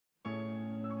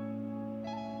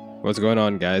What's going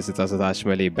on, guys? It's Asad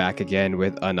Hashim back again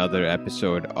with another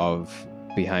episode of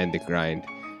Behind the Grind.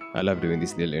 I love doing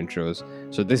these little intros.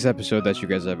 So this episode that you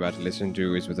guys are about to listen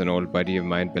to is with an old buddy of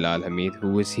mine, Bilal Hamid,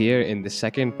 who was here in the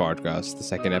second podcast, the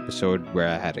second episode where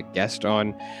I had a guest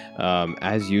on.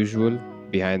 As usual,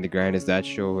 Behind the Grind is that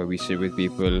show where we sit with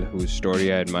people whose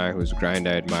story I admire, whose grind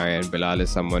I admire, and Bilal is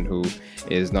someone who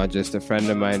is not just a friend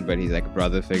of mine, but he's like a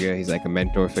brother figure, he's like a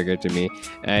mentor figure to me,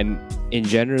 and in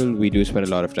general, we do spend a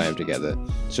lot of time together.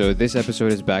 So this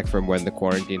episode is back from when the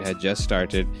quarantine had just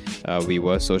started. We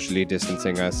were socially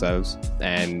distancing ourselves,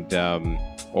 and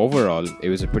overall, it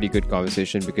was a pretty good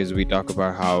conversation because we talk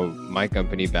about how my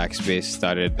company Backspace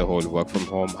started the whole work from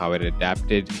home, how it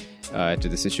adapted to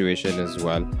the situation as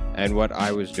well, and what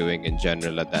I was doing in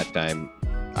general at that time.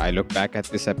 I look back at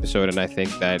this episode and I think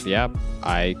that, yeah,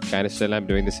 I kind of still am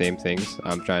doing the same things.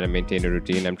 I'm trying to maintain a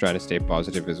routine. I'm trying to stay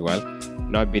positive as well.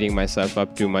 Not beating myself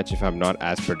up too much if I'm not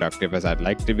as productive as I'd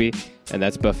like to be, and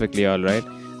that's perfectly all right.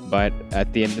 But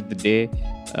at the end of the day,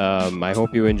 I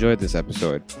hope you enjoyed this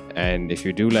episode. And if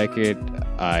you do like it,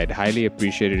 I'd highly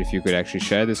appreciate it if you could actually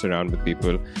share this around with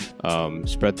people.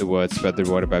 Spread the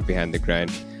word about Behind the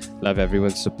Grind. Love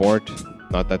everyone's support.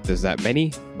 Not that there's that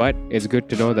many, but it's good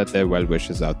to know that there are well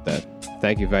wishers out there.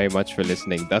 Thank you very much for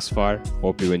listening thus far.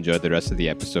 Hope you enjoyed the rest of the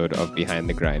episode of Behind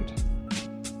the Grind.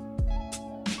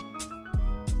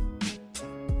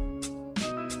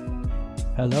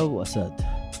 Hello, Asad.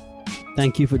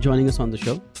 Thank you for joining us on the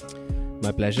show.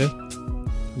 My pleasure.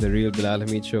 The real Bilal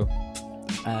Hamid show.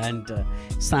 And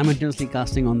simultaneously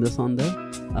casting on this on the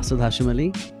Asad Hashim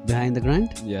Ali, Behind the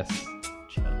Grind. Yes.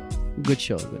 Good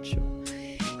show.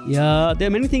 Yeah, there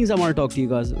are many things I want to talk to you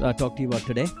guys about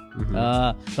today.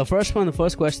 Mm-hmm. The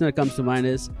first question that comes to mind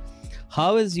is,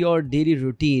 how is your daily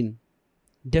routine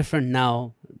different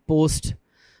now post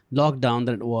lockdown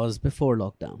than it was before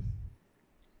lockdown?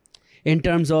 In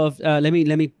terms of, let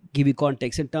me give you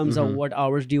context. In terms of what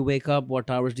hours do you wake up,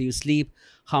 what hours do you sleep,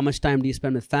 how much time do you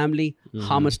spend with family,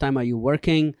 how much time are you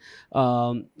working,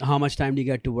 how much time do you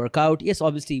get to work out? Yes,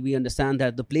 obviously we understand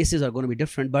that the places are going to be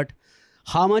different, but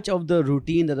how much of the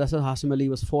routine that Asad Hashim Ali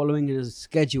was following in his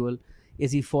schedule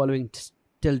is he following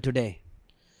till today?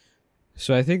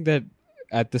 So I think that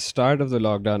at the start of the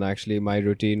lockdown, actually, my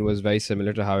routine was very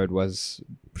similar to how it was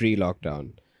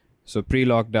pre-lockdown. So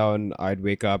pre-lockdown, I'd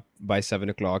wake up by 7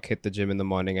 o'clock, hit the gym in the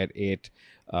morning at 8,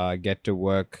 get to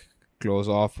work, close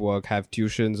off work, have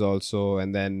tuitions also,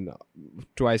 and then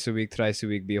thrice a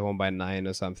week, be home by 9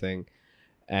 or something.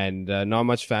 And not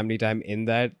much family time in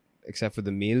that, except for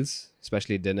the meals,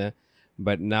 especially dinner.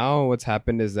 But now what's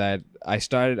happened is that I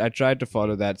tried to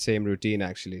follow that same routine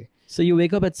actually. So you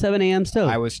wake up at 7 a.m. still?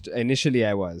 Initially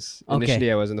I was in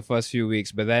the first few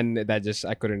weeks, but then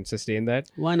I couldn't sustain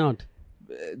that. Why not?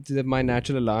 My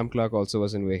natural alarm clock also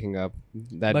wasn't waking up.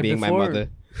 That But being before- my mother.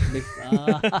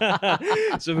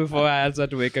 So before I also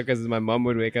had to wake up because my mom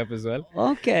would wake up as well.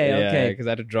 Okay. Because I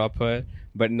had to drop her.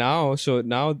 But now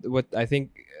what I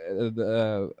think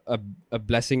a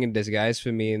blessing in disguise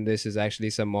for me in this is actually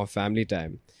some more family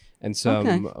time and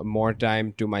some more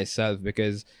time to myself,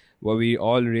 because what we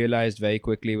all realized very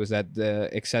quickly was that the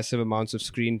excessive amounts of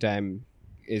screen time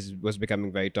was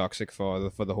becoming very toxic for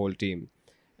the whole team.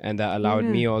 And that allowed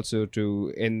me also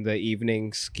to, in the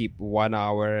evenings, keep 1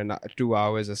 hour and 2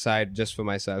 hours aside just for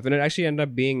myself. And it actually ended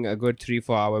up being a good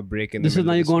 3-4 hour break in the This is middle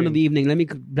now of you the go on to screen. the evening. Let me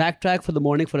backtrack for the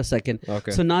morning for a second. Okay.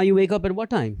 So now you wake up at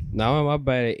what time? Now I'm up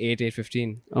by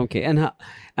 8:15. Okay.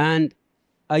 And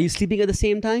are you sleeping at the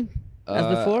same time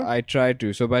as before? I try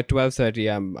to. So by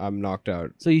 12:30, I'm knocked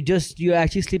out. So you're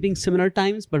actually sleeping similar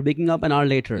times but waking up an hour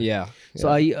later. Yeah. So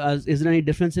are you, is there any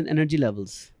difference in energy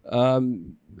levels?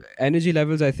 Energy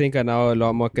levels, I think, are now a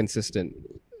lot more consistent.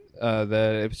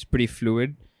 It's pretty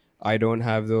fluid. I don't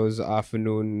have those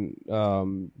afternoon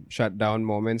shutdown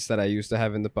moments that I used to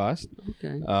have in the past.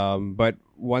 Okay. But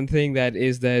one thing that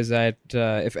is there is that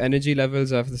if energy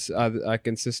levels are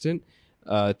consistent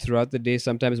throughout the day,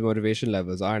 sometimes motivation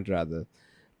levels aren't, rather.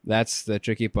 That's the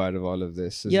tricky part of all of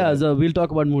this. So we'll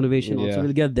talk about motivation also. Yeah.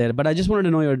 We'll get there. But I just wanted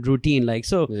to know your routine.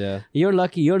 You're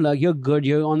lucky. You're good.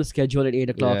 You're on the schedule at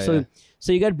 8 o'clock.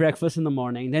 So you get breakfast in the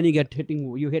morning. Then you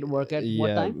hit work at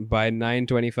what time? By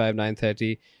 9:25,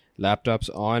 9:30, laptops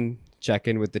on, check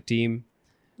in with the team,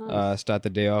 start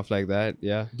the day off like that.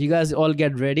 Yeah. Do you guys all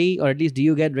get ready, or at least do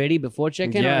you get ready before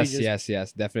check-in?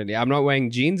 Yes, definitely. I'm not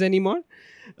wearing jeans anymore.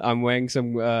 I'm wearing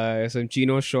some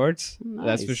chino shorts. Nice.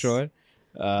 That's for sure.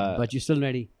 But you're still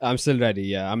ready. I'm still ready.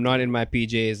 Yeah, I'm not in my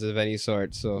PJs of any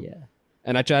sort. So Yeah.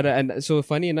 And I try to, and so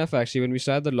funny enough, actually, when we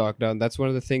started the lockdown, that's one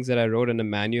of the things that I wrote in a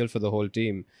manual for the whole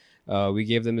team. We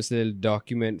gave them this little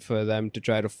document for them to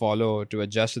try to follow to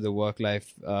adjust to the work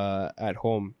life at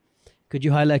home. Could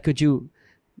you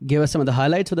give us some of the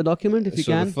highlights for the document if you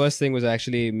So can? the first thing was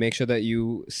actually make sure that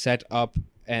you set up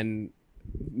and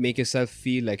make yourself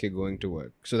feel like you're going to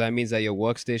work. So that means that your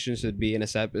workstation should be in a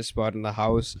separate spot in the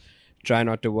house. Try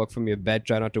not to work from your bed.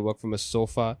 Try not to work from a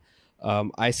sofa.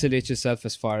 Isolate yourself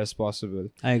as far as possible.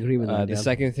 I agree with that. The yeah.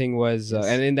 second thing was,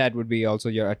 and in that would be also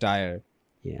your attire.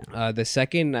 Yeah. The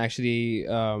second actually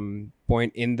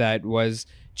point in that was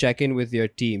check in with your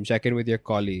team, check in with your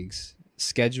colleagues,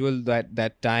 schedule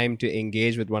that time to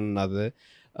engage with one another.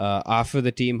 After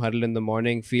the team huddle in the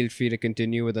morning, feel free to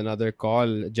continue with another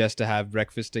call just to have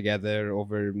breakfast together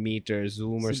over Meet or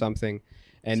Zoom or something.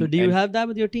 And so do you have that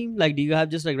with your team? Like, do you have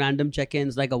just like random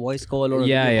check-ins, like a voice call or a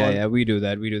video call? Yeah, we do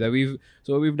that.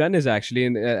 What we've done is actually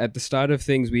at the start of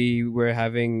things, we were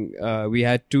having we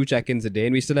had 2 check-ins a day,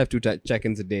 and we still have 2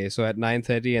 check-ins a day. So at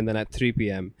 9:30 and then at 3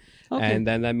 p.m. Okay. And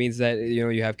then that means that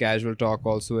you have casual talk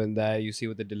also in there. You see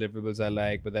what the deliverables are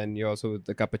like, but then you also with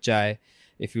the cup of chai,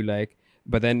 if you like.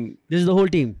 But then This is the whole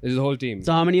team. this is the whole team.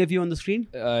 So how many of you on the screen?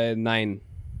 9.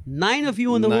 9 of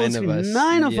you on the whole 9 of screen. us.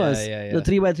 9 of Yeah, us. yeah. The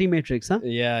 3x3 matrix, huh?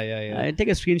 Yeah. Take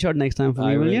a screenshot next time for me,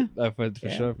 I will will, you? for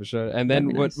Yeah. sure. And then That'd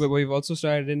be what nice. we've also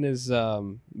started in is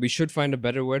we should find a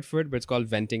better word for it, but it's called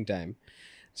venting time.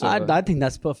 So I think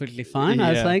that's perfectly fine.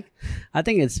 Yeah. I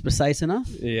think it's precise enough.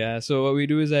 yeah, so what we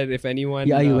do is that if anyone,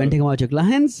 Yeah, are you venting about your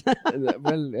clients?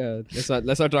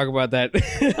 let's not talk about that.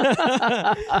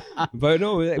 But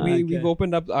no, we've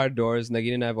opened up our doors.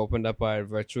 Nagin and I have opened up our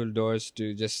virtual doors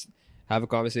to just have a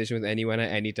conversation with anyone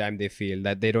at any time they feel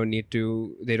that they don't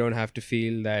have to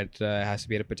feel that it has to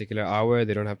be at a particular hour.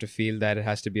 They don't have to feel that it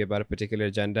has to be about a particular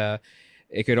agenda.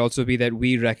 It could also be that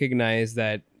we recognize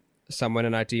that someone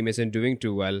in our team isn't doing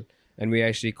too well, and we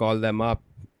actually call them up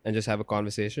and just have a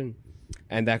conversation.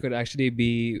 And that could actually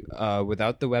be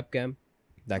without the webcam.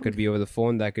 That could be over the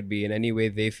phone. That could be in any way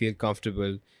they feel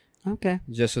comfortable, Okay.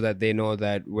 just so that they know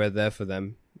that we're there for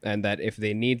them, and that if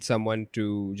they need someone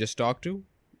to just talk to,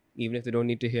 even if they don't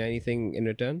need to hear anything in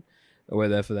return, we're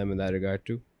there for them in that regard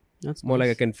too. That's More nice.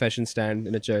 like a confession stand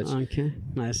in a church. Okay.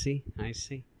 I see.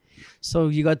 So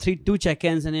you got 2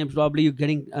 check-ins, and then probably you're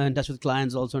getting in touch with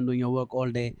clients also and doing your work all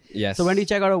day. Yes. So when do you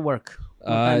check out of work? What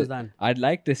time is that? I'd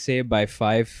like to say by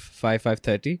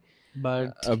 5:30.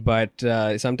 But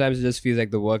Sometimes it just feels like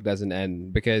the work doesn't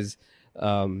end because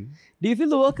do you feel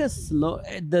the work is slow?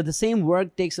 The same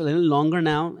work takes a little longer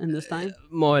now in this time?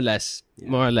 more or less,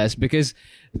 because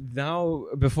now,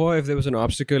 before, if there was an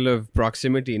obstacle of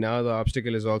proximity, now the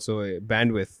obstacle is also a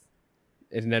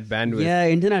internet bandwidth. Yeah,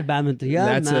 internet bandwidth. Yeah,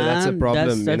 That's a man.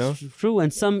 problem, That's true.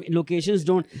 And some locations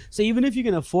don't. So even if you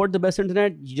can afford the best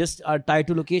internet, you just are tied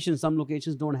to locations. Some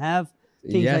locations don't have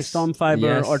things like Yes. Storm Fiber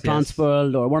Yes, or yes.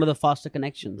 Transpearl or one of the faster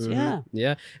connections. Mhm. Yeah.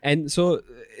 Yeah. And so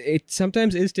it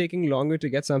sometimes is taking longer to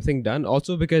get something done,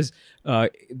 also because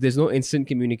there's no instant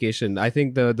communication. I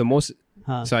think the most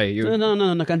Huh. sorry, you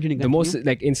No. Continue. the most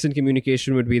like instant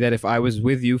communication would be that if I was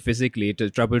with you physically to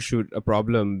troubleshoot a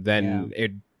problem, then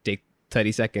it'd take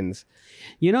 30 seconds.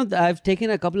 You know, I've taken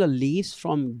a couple of leaves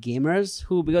from gamers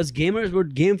because gamers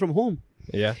would game from home.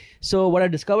 Yeah. So what I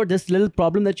discovered, this little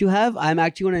problem that you have, I'm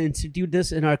actually going to institute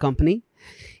this in our company,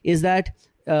 is that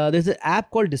there's an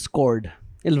app called Discord.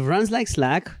 It runs like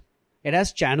Slack. It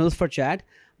has channels for chat,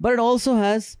 but it also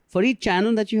has, for each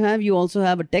channel that you also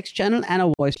have a text channel and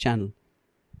a voice channel.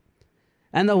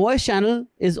 And the voice channel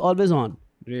is always on.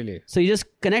 Really? So you just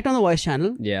connect on the voice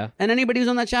channel, Yeah. and anybody who's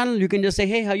on that channel, you can just say,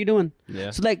 hey, how you doing? Yeah.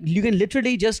 So like you can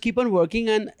literally just keep on working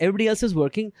and everybody else is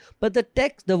working, but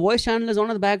the voice channel is on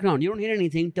in the background. You don't hear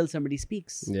anything till somebody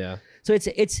speaks. Yeah. So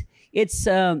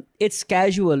it's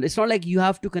casual. It's not like you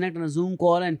have to connect on a Zoom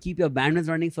call and keep your bandwidth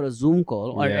running for a Zoom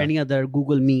call or Yeah. any other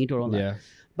Google Meet or all that. Yeah.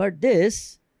 But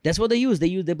that's what they use.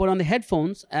 They put on the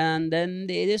headphones and then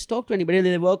they just talk to anybody.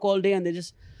 They work all day and they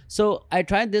just. So I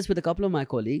tried this with a couple of my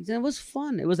colleagues and it was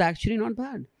fun. It was actually not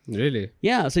bad. Really?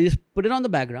 Yeah. So you just put it on the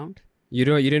background. You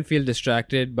didn't feel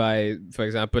distracted by, for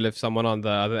example, if someone on the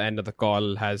other end of the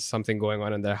call has something going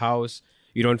on in their house,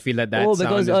 you don't feel that because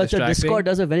sound is so distracting? Discord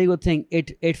does a very good thing.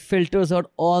 It filters out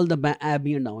all the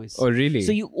ambient noise. Oh, really?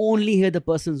 So you only hear the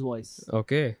person's voice.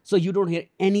 Okay. So you don't hear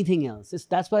anything else.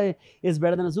 That's why it's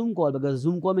better than a Zoom call, because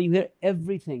Zoom call, you hear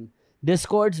everything.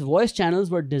 Discord's voice channels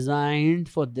were designed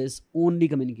for this only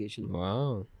communication.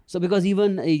 Wow. So because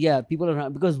even people are,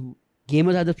 because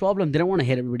Gamers have the problem. They don't want to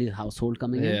hear everybody's household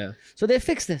coming in. Yeah. So they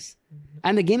fix this.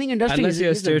 And the gaming industry Unless you're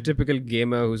a is stereotypical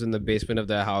gamer who's in the basement of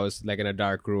their house, like in a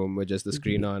dark room with just the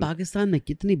screen on. Pakistan में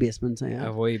कितनी basements हैं यार?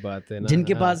 वही बात है ना.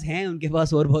 जिनके पास हैं उनके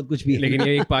पास और बहुत कुछ भी है. लेकिन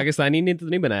ये एक पाकिस्तानी ने तो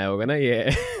नहीं बनाया होगा ना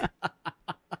ये.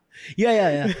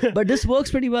 Yeah. But this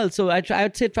works pretty well. So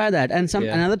I'd say try that. And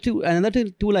another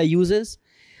tool I use is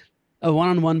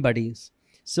one-on-one buddies.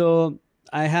 So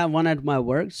I have one at my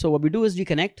work. So what we do is we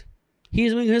connect.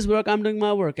 He's doing his work, I'm doing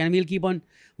my work, and we'll keep on.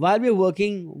 While we're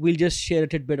working, we'll just share a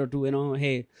tidbit or two.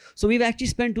 Hey. So we've actually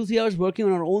spent 2-3 hours working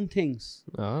on our own things.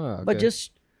 Okay. But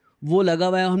just वो लगा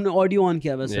हुआ है हमने audio on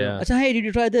किया वैसे. अच्छा, hey, did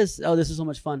you try this? Oh, this is so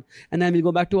much fun. And then we'll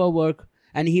go back to our work.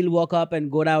 And he'll walk up and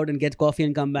go out and get coffee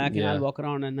and come back, and I'll walk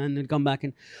around and then he'll come back.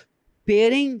 And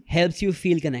pairing helps you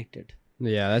feel connected.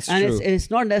 Yeah, that's true. And it's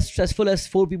not as stressful as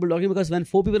 4 people talking, because when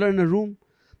 4 people are in a room,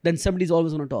 then somebody's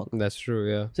always going to talk. That's true,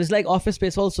 yeah. So it's like office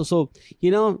space also. So,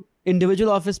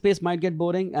 individual office space might get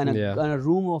boring, and a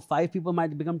room of 5 people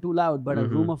might become too loud, but a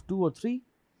room of 2 or 3,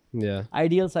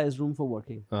 ideal size room for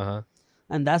working.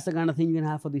 And that's the kind of thing you can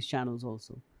have for these channels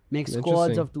also. Make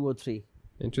squads of 2 or 3.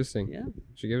 Interesting. Yeah.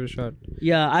 Should give it a shot.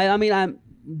 Yeah, I mean,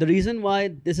 the reason why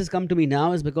this has come to me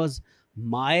now is because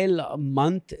my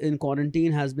month in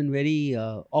quarantine has been very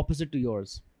opposite to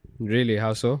yours. Really?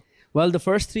 How so? Well, the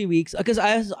first 3 weeks, because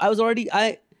I was already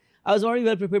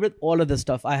well prepared with all of this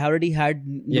stuff. I already had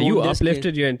you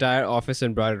uplifted your entire office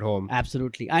and brought it home.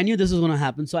 Absolutely. I knew this was going to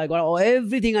happen, so I got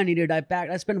everything I needed.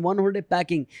 I spent one whole day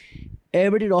packing.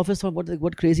 Everybody in office thought,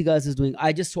 what crazy guys is doing.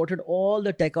 I just sorted all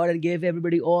the tech out and gave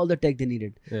everybody all the tech they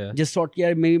needed. Yeah. Just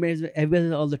maybe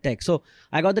everybody all the tech. So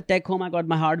I got the tech home, I got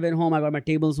my hardware home, I got my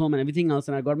tables home and everything else,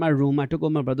 and I got my room. I took over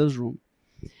my brother's room.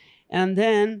 And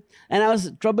I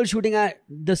was troubleshooting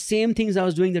the same things I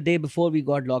was doing the day before we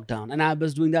got locked down. And I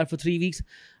was doing that for 3 weeks.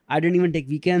 I didn't even take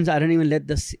weekends. I didn't even let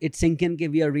it sink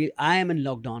in. I am in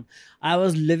lockdown. I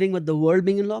was living with the world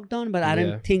being in lockdown, but I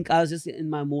didn't think. I was just in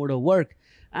my mode of work.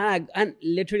 And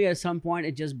literally at some point,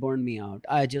 it just burned me out.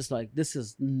 I just this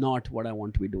is not what I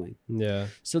want to be doing. Yeah.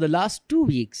 So the last 2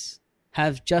 weeks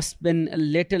have just been a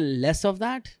little less of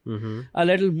that. A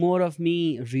little more of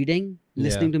me reading,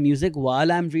 listening to music while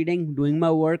I'm reading, doing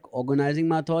my work, organizing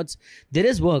my thoughts. There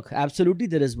is work. Absolutely,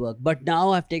 there is work. But now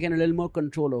I've taken a little more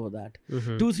control over that.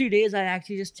 2-3 days, I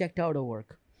actually just checked out of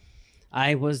work.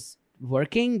 I was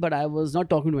working, but I was not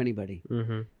talking to anybody.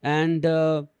 And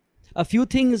a few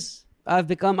things I've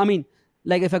become,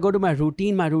 like if I go to my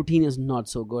routine is not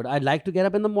so good. I'd like to get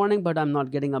up in the morning, but I'm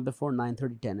not getting up before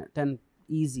 9:30, 10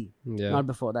 easy. Not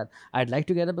before that. I'd like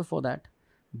to get up before that,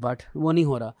 but wo nahi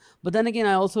ho raha. But then again,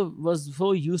 I also was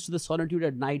so used to the solitude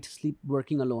at night,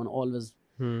 working alone always.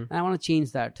 And I want to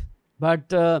change that. But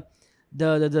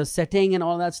the setting and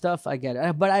all that stuff, I get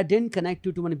it. But I didn't connect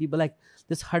to too many people. Like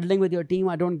this huddling with your team,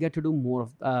 I don't get to do more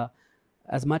of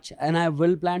as much, and I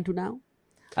will plan to now.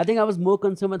 I think I was more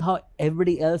concerned with how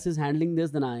everybody else is handling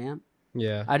this than I am.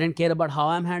 Yeah. I didn't care about how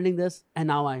I'm handling this, and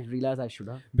now I realize I should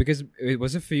have. Because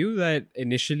was it for you that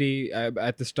initially,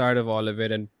 at the start of all of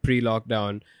it and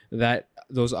pre-lockdown, that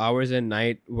those hours at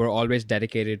night were always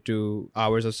dedicated to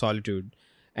hours of solitude,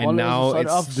 and Always now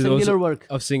it's of singular work.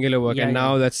 Of singular work, and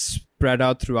now that's spread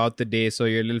out throughout the day, so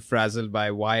you're a little frazzled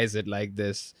by why is it like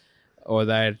this, or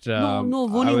that.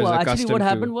 No, actually, what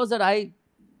happened was that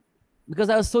because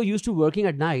I was so used to working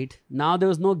at night, now there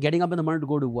was no getting up in the morning to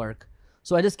go to work.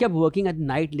 So I just kept working at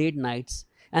night, late nights,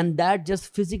 and that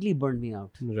just physically burned me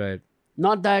out. Right.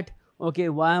 Not that, okay,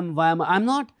 I'm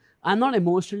not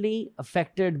emotionally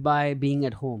affected by being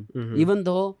at home, even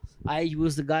though I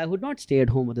was the guy who would not stay at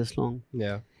home for this long.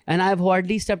 Yeah. And I've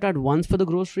hardly stepped out once for the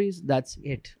groceries. That's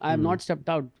it. I have not stepped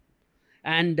out.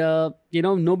 And,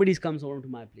 nobody's comes over to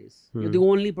my place. You're the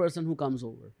only person who comes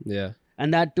over. Yeah.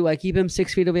 And that too, I keep him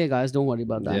 6 feet away, guys. Don't worry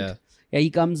about that. Yeah, he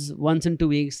comes once in 2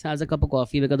 weeks, has a cup of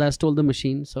coffee because I stole the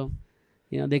machine. So,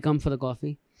 they come for the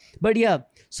coffee. But yeah,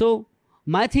 so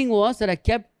my thing was that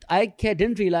I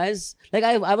didn't realize, like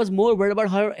I was more worried about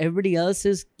how everybody else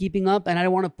is keeping up, and I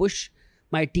don't want to push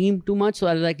my team too much. So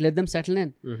I let them settle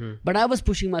in. But I was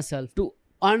pushing myself to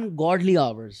ungodly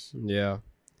hours. Yeah.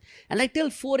 And till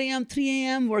 4 a.m., 3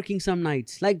 a.m. working some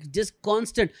nights. Just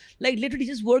constant. Literally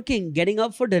just working, getting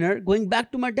up for dinner, going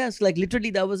back to my desk. Literally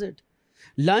that was it.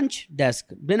 Lunch,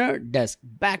 desk. Dinner, desk.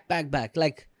 Back.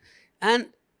 And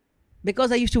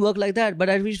because I used to work like that, but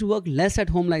I used to work less at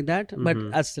home like that. But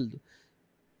I still do.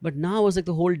 But now it was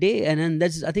the whole day. And then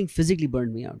that's, I think, physically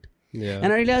burned me out. Yeah.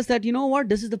 And I realized that, you know what?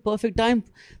 This is the perfect time.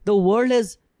 The world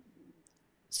has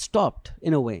stopped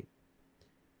in a way.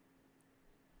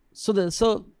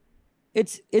 So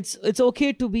it's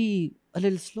okay to be a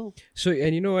little slow. So,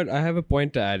 and you know what? I have a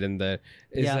point to add in there.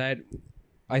 Is Yeah. that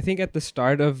I think at the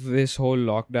start of this whole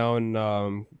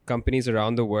lockdown, companies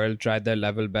around the world tried their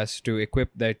level best to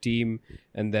equip their team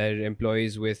and their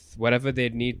employees with whatever they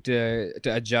need to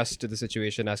adjust to the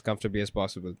situation as comfortably as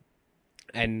possible.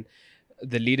 And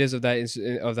the leaders of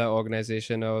that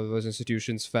organization or those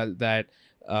institutions felt that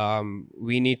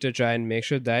we need to try and make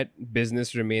sure that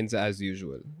business remains as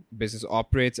usual, business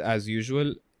operates as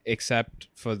usual, except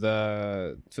for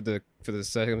the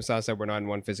circumstance that we're not in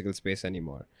one physical space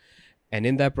anymore. And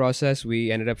in that process,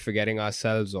 we ended up forgetting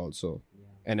ourselves also,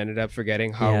 and ended up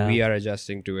forgetting how we are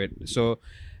adjusting to it. So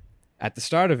at the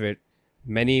start of it,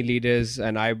 many leaders,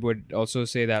 and I would also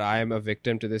say that I am a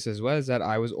victim to this as well, is that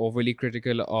I was overly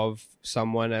critical of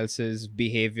someone else's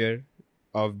behavior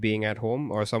of being at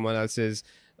home, or someone else's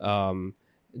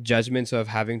judgments of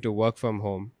having to work from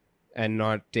home, and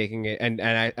not taking it and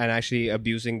actually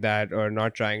abusing that, or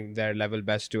not trying their level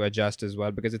best to adjust as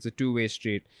well, because it's a two-way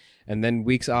street. And then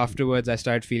weeks afterwards, I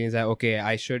started feeling that, okay,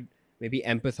 I should maybe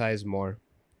empathize more,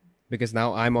 because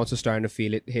now I'm also starting to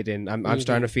feel it hit in. I'm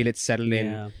starting to feel it settle in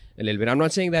a little bit. I'm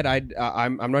not saying that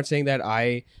I'm not saying that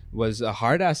I was a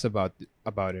hard ass about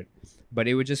it, but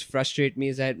it would just frustrate me,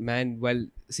 is that, man, well,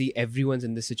 see, everyone's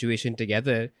in this situation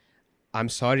together. I'm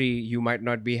sorry, you might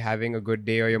not be having a good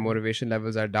day, or your motivation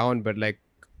levels are down, but like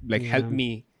help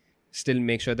me still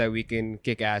make sure that we can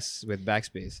kick ass with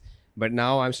Backspace. But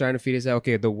now I'm starting to feel is that,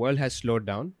 okay, the world has slowed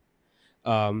down.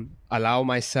 Allow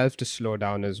myself to slow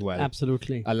down as well.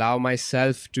 Absolutely. Allow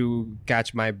myself to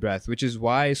catch my breath, which is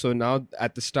why, so now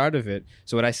at the start of it,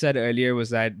 so what I said earlier was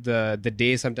that the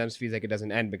day sometimes feels like it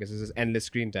doesn't end, because there's this endless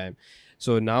screen time.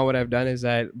 So now what I've done is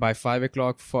that by 5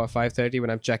 o'clock, for 5:30,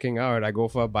 when I'm checking out, I go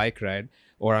for a bike ride,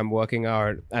 or I'm working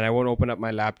out, and I won't open up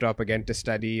my laptop again to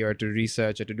study or to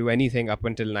research or to do anything up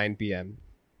until 9 p.m.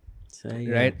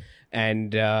 Right?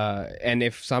 And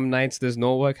if some nights there's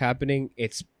no work happening,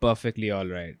 it's perfectly all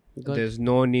right. Good. There's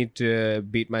no need to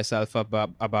beat myself up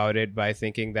about it by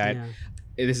thinking that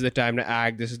this is the time to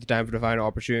act, this is the time to find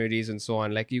opportunities, and so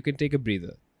on. Like, you can take a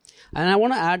breather. And I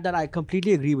want to add that I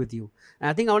completely agree with you. And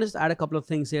I think I want to just add a couple of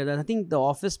things here. That I think the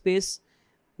office space,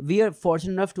 we are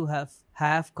fortunate enough to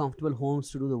have comfortable homes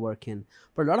to do the work in.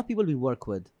 But a lot of people we work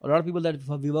with, a lot of people that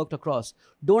we worked across,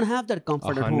 don't have that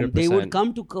comfort at home. They would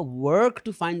come to work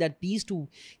to find that peace, to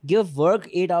give work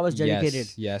 8 hours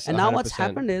dedicated. Yes, and now what's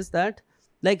happened is that,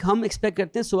 like, हम expect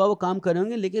करते हैं सुबह वो काम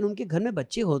करेंगे, लेकिन उनके घर में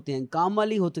बच्चे होते हैं, काम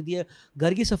वाली होती है,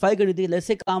 घर की सफाई करनी होती है,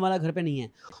 जैसे काम वाला घर पे नहीं है,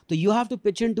 तो you have to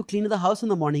pitch in to clean the house in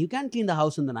the morning. You can't clean the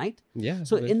house in the night.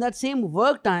 So in that same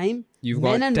work time, you've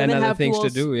men got and 10 women other have things to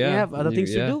to do. they have other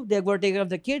things to do. They've got to take care of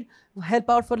the kid, help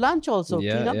out for lunch also,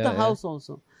 clean up the house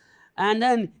also. And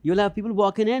then you'll have people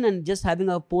walking in and just having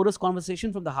a porous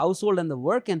conversation from the household and the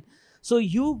work. And so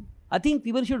I think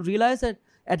people should realize that,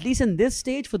 at least in this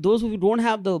stage, for those who don't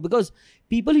have because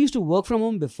people used to work from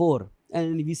home before,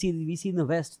 and we see in the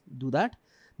West do that,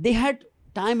 they had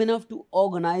time enough to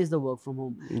organize the work from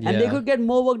home, and they could get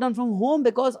more work done from home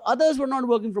because others were not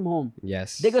working from home.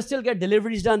 They could still get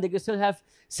deliveries done. They could still have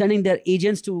sending their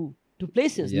agents to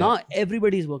places. Now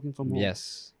everybody is working from home.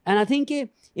 And I think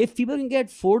if people can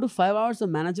get 4 to 5 hours of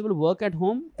manageable work at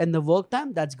home and the work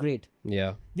time, that's great.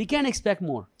 We can expect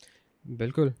more.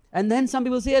 Bilkul. And then some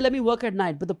people say, let me work at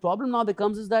night. But the problem now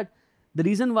becomes is that the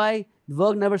reason why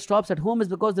work never stops at home is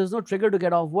because there's no trigger to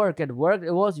get off work. At work,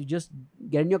 it was you just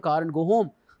get in your car and go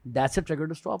home. That's a trigger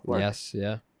to stop work.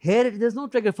 Here, there's no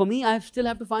trigger. For me, I still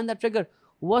have to find that trigger.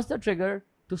 What's the trigger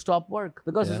to stop work?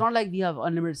 Because it's not like we have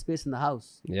unlimited space in the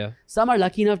house. Some are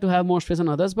lucky enough to have more space than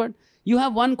others, but you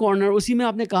have one corner. उसी में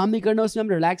आपने काम भी करना है, उसमें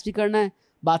relax भी करना है,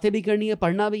 बातें भी करनी है,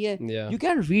 पढ़ना भी है. You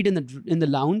can't read in the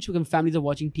lounge when families are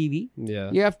watching TV.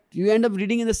 You end up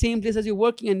reading in the same place as you're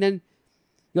working, and then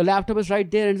your laptop is right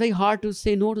there, and it's very hard to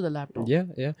say no to the laptop.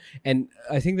 And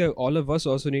I think that all of us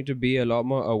also need to be a lot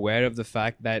more aware of the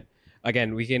fact that,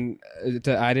 again, we can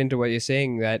to add into what you're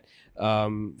saying, that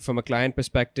from a client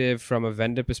perspective, from a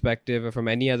vendor perspective, or from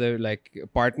any other like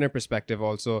partner perspective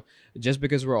also, just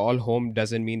because we're all home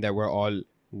doesn't mean that we're all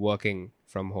working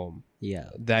from home.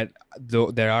 That though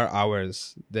there are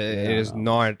hours, it is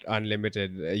not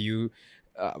unlimited.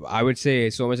 I would say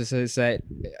so much as I said,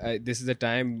 this is a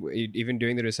time, even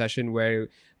during the recession, where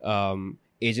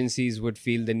agencies would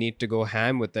feel the need to go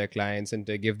ham with their clients and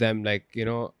to give them like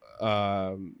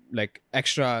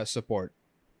extra support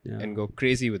and go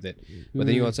crazy with it. But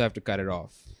then you also have to cut it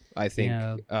off. I think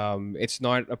it's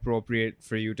not appropriate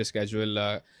for you to schedule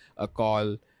a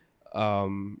call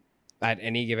at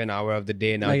any given hour of the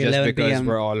day now, just because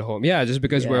we're all home. Just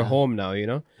because we're home now, I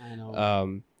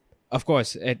know. Of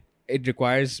course, it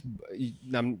requires.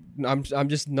 I'm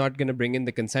just not gonna bring in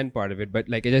the consent part of it, but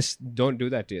like, just don't do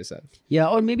that to yourself. Yeah,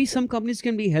 or maybe some companies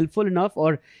can be helpful enough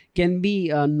or can be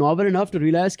novel enough to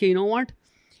realize, okay, you know what?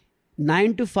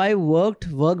 9 to 5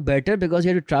 work better because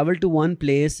you have to travel to one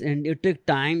place and it took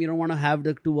time. You don't want to have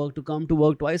to come to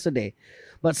work twice a day.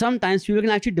 But sometimes people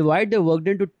can actually divide their work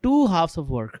into 2 halves of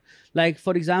work. Like,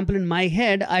 for example, in my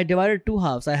head, I divided 2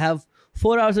 halves. I have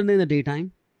 4 hours in the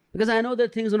daytime because I know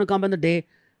that things going to come in the day.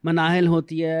 Manahil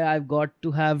hoti hai, I've got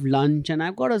to have lunch and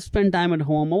I've got to spend time at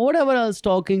home or whatever else,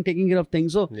 talking, taking care of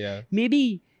things. So Yeah.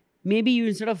 maybe you,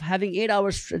 instead of having 8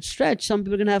 hours stretch, some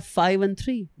people can have 5 and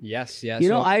 3. Yes. Yeah. You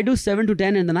so know, I do 7 to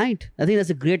 10 in the night. I think that's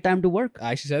a great time to work.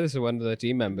 I actually said this to one of the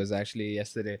team members actually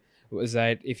yesterday. Was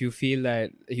that if you feel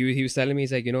that he was telling me,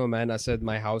 he's like, you know, man, I said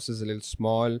my house is a little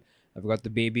small. I've got the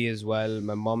baby as well.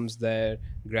 My mom's there.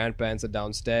 Grandparents are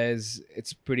downstairs.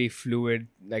 It's pretty fluid,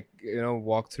 like, you know,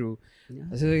 walk through. Yeah.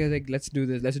 I said, like, let's do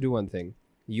this. Let's do one thing.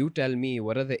 You tell me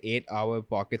what are the 8-hour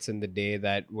pockets in the day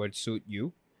that would suit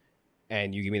you,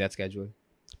 and you give me that schedule.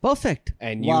 Perfect.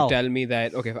 And you Wow. tell me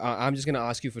that, okay, I'm just going to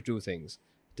ask you for 2 things.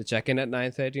 To check in at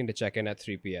 9:30 and to check in at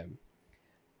 3 p.m.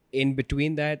 In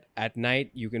between that, at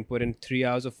night, you can put in 3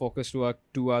 hours of focused work,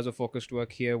 2 hours of focused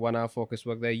work here, 1 hour focused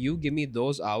work there. You give me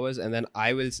those hours, and then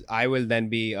I will then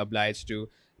be obliged to,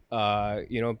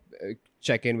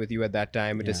 check in with you at that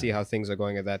time and to Yeah. see how things are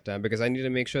going at that time, because I need to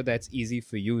make sure that's easy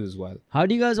for you as well. How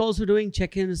do you guys also doing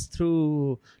check-ins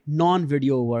through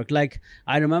non-video work? Like,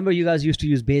 I remember you guys used to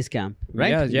use Basecamp,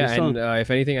 right? Yeah. So- And if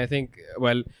anything, I think,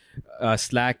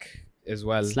 Slack as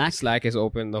well. Slack? is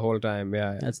open the whole time.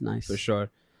 Yeah, That's nice. for sure.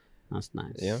 That's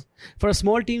nice. Yeah. For a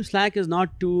small team, Slack is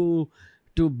not too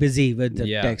busy with the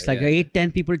Yeah, text. Like yeah. an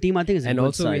 8-10 people team, I think is a And good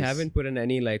also, we size. haven't put in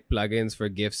any like plugins for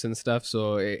GIFs and stuff,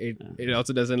 so it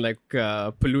also doesn't like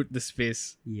pollute the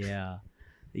space. Yeah.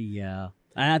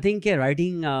 And I think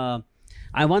writing.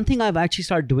 One thing I've actually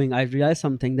started doing. I realized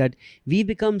something that we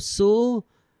become so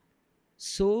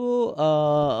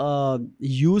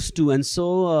used to and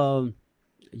so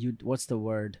what's the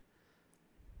word?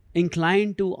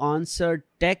 Inclined to answer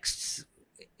texts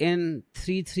in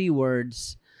 3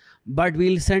 words, but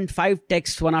we'll send 5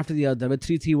 texts one after the other with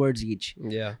 3 words each,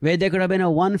 Yeah. where there could have been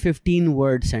a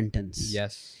 115-word sentence.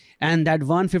 Yes. And that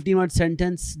 115-word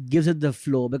sentence gives it the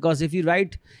flow. Because if you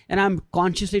write, and I'm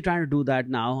consciously trying to do that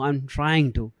now, I'm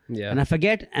trying to. Yeah. And I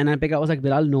forget, and I pick up, I was like,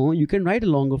 Bilal, no, you can write a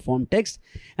longer form text.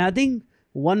 And I think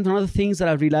one of the things that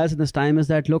I've realized in this time is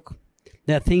that, look,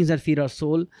 there are things that feed our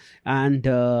soul, and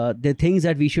there are things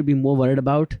that we should be more worried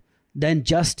about than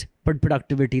just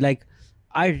productivity. Like,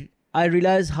 I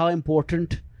realize how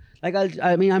important, like,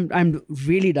 I'm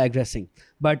really digressing,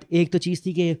 but ek to cheez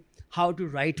thi ke how to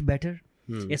write better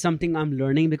is something I'm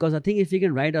learning, because I think if we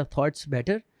can write our thoughts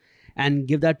better and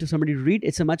give that to somebody to read,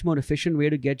 it's a much more efficient way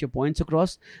to get your points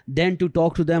across than to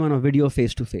talk to them on a video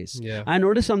face to face. Yeah. I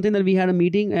noticed something that we had a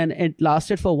meeting and it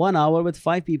lasted for 1 hour with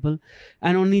 5 people,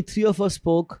 and only 3 of us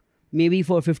spoke maybe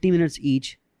for 15 minutes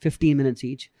each,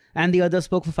 and the others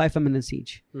spoke for 5 minutes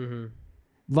each. Mm-hmm.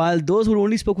 While those who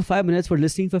only spoke for 5 minutes were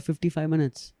listening for 55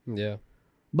 minutes. Yeah.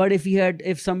 But if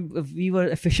we were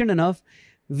efficient enough,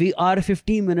 our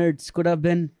 15 minutes could have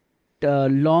been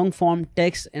long form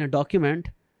text in a document,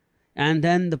 and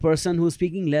then the person who's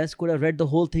speaking less could have read the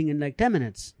whole thing in like 10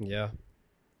 minutes. Yeah.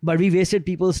 But we wasted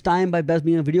people's time by best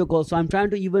being a video call. So I'm trying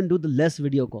to even do the less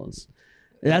video calls.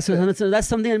 That's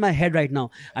something in my head right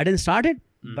now. I didn't start it,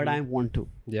 but I want to.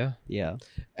 Yeah. Yeah.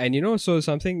 And so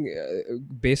something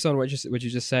based on what you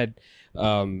just said,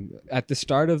 at the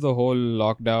start of the whole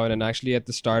lockdown, and actually at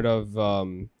the start of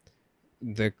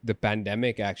the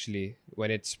pandemic, actually, when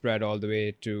it spread all the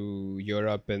way to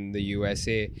Europe and the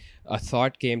USA, a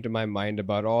thought came to my mind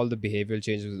about all the behavioral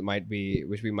changes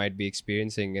which we might be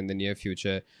experiencing in the near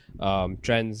future,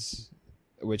 trends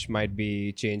which might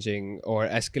be changing, or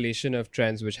escalation of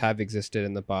trends which have existed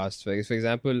in the past. For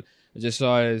example, I just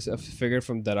saw a figure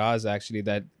from Daraz actually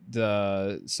that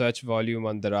the search volume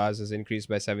on Daraz has increased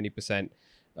by 70%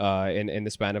 in the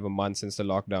span of a month since the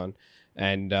lockdown.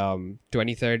 And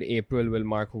 23rd April will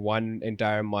mark one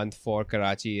entire month for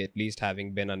Karachi at least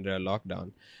having been under a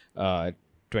lockdown.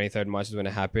 23rd March is when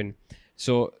it happened.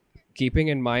 So keeping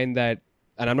in mind that,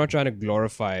 and I'm not trying to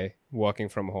glorify working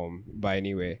from home by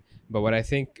any way, but what I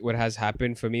think what has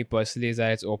happened for me personally is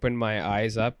that it's opened my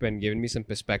eyes up and given me some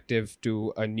perspective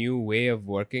to a new way of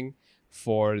working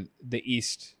for the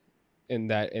East in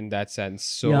that sense.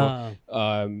 So Yeah.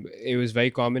 it was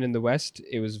very common in the West.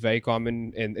 It was very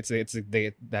common in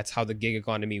that's how the gig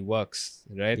economy works,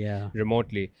 right? Yeah.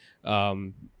 Remotely.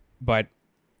 But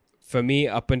for me,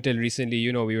 up until recently,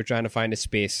 we were trying to find a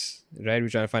space, right? We were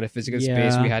trying to find a physical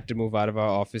space. Yeah. We had to move out of our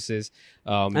offices.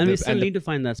 And we still need to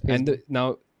find that space.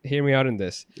 Now, hear me out on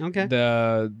this. Okay.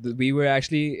 We were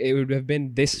actually, it would have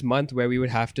been this month where we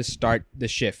would have to start the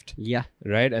shift, Yeah.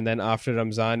 right? And then after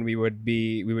Ramzan, we would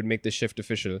make the shift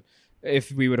official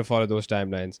if we were to follow those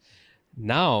timelines.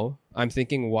 Now, I'm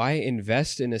thinking, why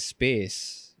invest in a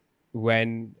space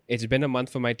when it's been a month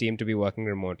for my team to be working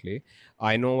remotely?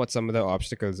 I know what some of the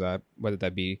obstacles are, whether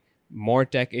that be more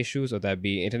tech issues or that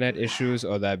be internet issues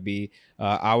or that be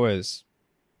hours.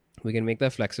 We can make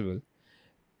that flexible.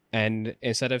 And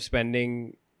instead of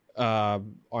spending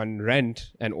on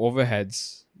rent and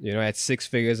overheads, at 6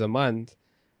 figures a month,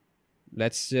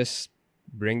 let's just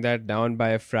bring that down by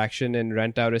a fraction and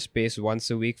rent out a space once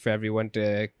a week for everyone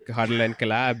to huddle and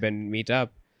collab and meet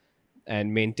up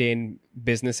and maintain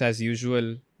business as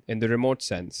usual in the remote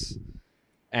sense.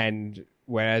 And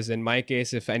whereas in my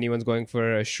case, if anyone's going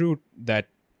for a shoot, that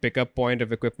pickup point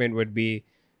of equipment would be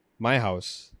my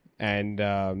house. And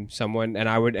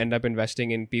I would end up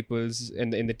investing in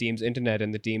in the team's internet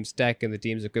and the team's tech and the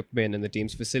team's equipment and the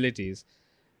team's facilities.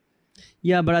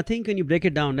 Yeah, but I think when you break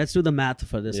it down, let's do the math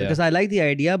for this. Yeah. Because I like the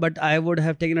idea, but I would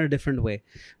have taken it a different way.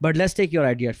 But let's take your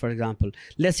idea, for example.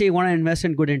 Let's say you want to invest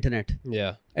in good internet.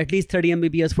 Yeah, At least 30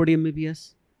 Mbps, 40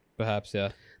 Mbps. perhaps. Yeah,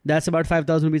 That's about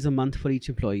 5,000 rupees a month for each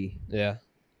employee. yeah,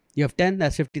 You have 10,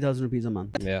 that's 50,000 rupees a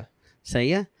month. yeah, So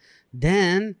yeah.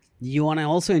 Then you want to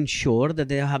also ensure that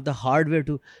they have the hardware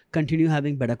to continue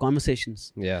having better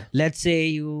conversations. yeah, Let's say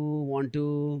you want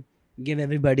to give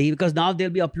everybody, because now they'll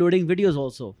be uploading videos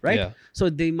also, right? Yeah. So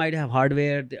they might have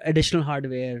hardware, additional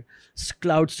hardware,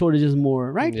 cloud storage is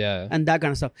more, right? yeah, And that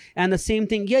kind of stuff. And the same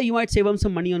thing, yeah, you might save them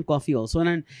some money on coffee also.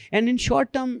 And in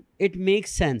short term, it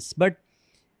makes sense. But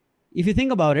if you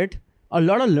think about it, a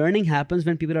lot of learning happens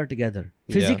when people are together.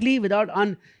 Physically, without,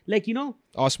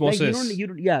 osmosis. I don't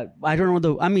know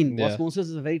Yeah. osmosis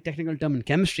is a very technical term in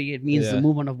chemistry. It means Yeah. the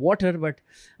movement of water, but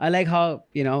I like how,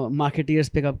 marketeers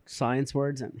pick up science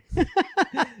words and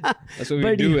That's what we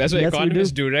But do. That's what that's what we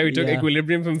economists do. do, right? We took Yeah.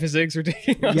 equilibrium from physics. We're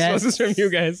taking Yes. osmosis from you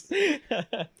guys.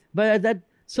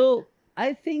 so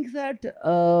I think that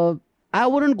I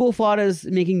wouldn't go far as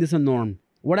making this a norm.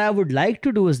 What I would like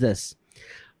to do is this.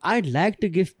 I'd like to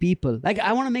give people,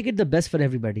 I want to make it the best for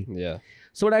everybody. Yeah.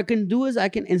 So what I can do is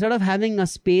instead of having a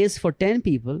space for 10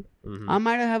 people, I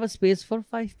might have a space for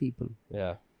 5 people.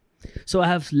 Yeah. So I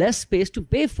have less space to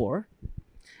pay for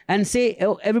and say,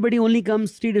 everybody only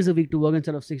comes 3 days a week to work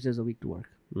instead of 6 days a week to work.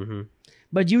 Mm-hmm.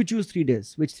 But you choose 3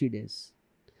 days. Which 3 days?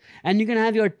 And you can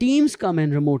have your teams come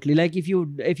in remotely. Like if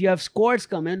you have squads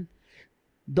come in,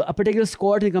 a particular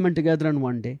squad can come in together on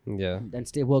one day, Yeah. then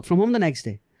work from home the next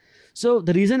day. So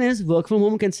the reason is work from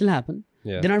home can still happen.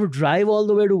 Yeah. They don't have to drive all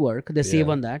the way to work. They save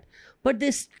Yeah. on that. But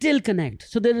they still connect.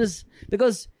 So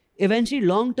because eventually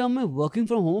long term working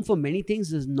from home for many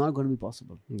things is not going to be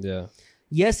possible. Yeah.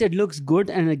 Yes, it looks good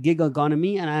and a gig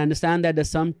economy. And I understand that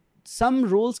there's some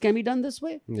roles can be done this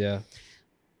way. Yeah.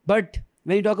 But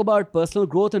when you talk about personal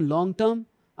growth and long term,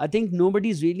 I think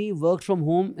nobody's really worked from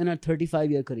home in a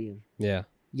 35-year career Yeah.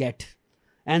 yet.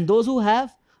 And those who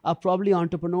have are probably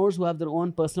entrepreneurs who have their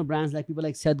own personal brands, like people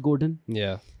like Seth Godin,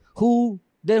 Yeah. who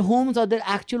their homes are their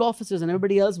actual offices and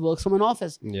everybody else works from an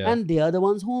office. Yeah. And they are the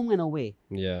ones home in a way.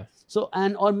 Yeah. So,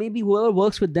 or maybe whoever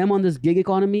works with them on this gig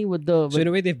economy So in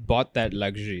a way, they've bought that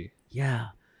luxury. yeah.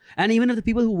 And even if the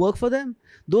people who work for them,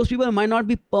 those people might not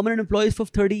be permanent employees for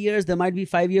 30 years. They might be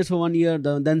 5 years for 1 year.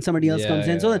 Then somebody else comes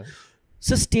in. So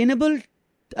sustainable,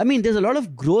 there's a lot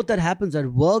of growth that happens at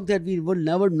work that we will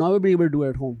never be able to do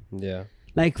at home. Yeah.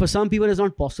 Like for some people, it's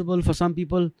not possible. For some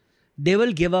people, they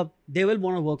will give up. They will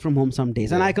want to work from home some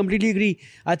days. And I completely agree.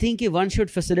 I think if one should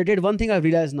facilitate, one thing I've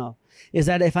realized now is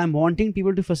that if I'm wanting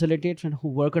people to facilitate and who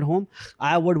work at home,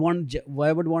 I would want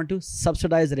to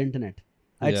subsidize their internet.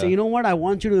 I'd say, you know what? I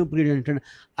want you to upgrade your internet.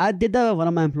 I did that with one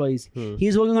of my employees.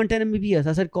 He's working on 10 Mbps.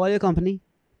 I said, call your company,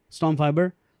 Storm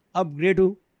Fiber, upgrade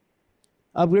to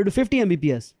 50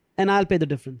 Mbps, and I'll pay the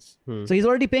difference. So he's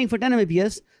already paying for 10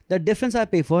 Mbps. The difference I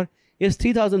pay for is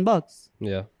 $3,000.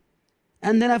 Yeah.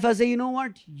 And then if I say, you know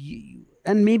what,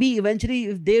 and maybe eventually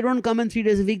if they don't come in 3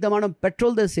 days a week, the amount of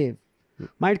petrol they save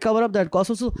might cover up that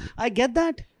cost. So I get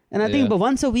that. And I think but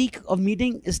once a week of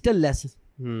meeting is still less.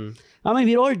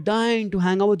 We're all dying to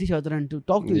hang out with each other and to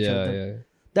talk to each other. Yeah.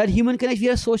 That human connection, we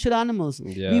are social animals.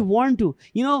 Yeah. We want to,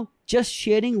 just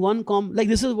sharing one like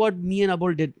this is what me and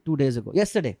Abul did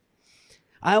yesterday.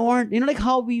 I want, like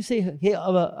how we say, hey,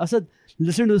 Asad,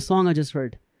 listen to the song I just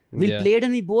heard. We played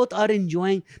and we both are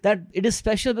enjoying that. It is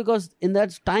special because in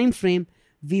that time frame,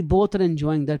 we both are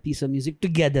enjoying that piece of music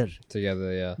together.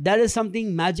 Together, yeah. That is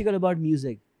something magical about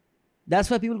music. That's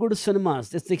why people go to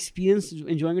cinemas. It's the experience of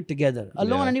enjoying it together.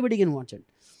 Alone, Yeah. anybody can watch it.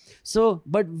 So,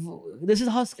 but this is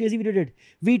how crazy we did it.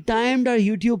 We timed our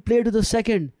YouTube play to the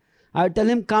second. I would tell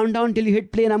him, count down till you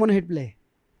hit play, and I'm going to hit play.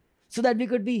 So that we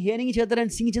could be hearing each other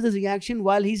and seeing each other's reaction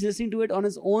while he's listening to it on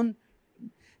his own.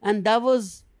 And that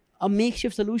was a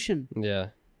makeshift solution. Yeah.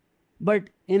 But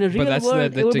in a real that's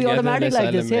world, the it would be automatic togetherness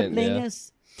like this. Here element, playing yeah.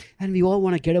 us. And we all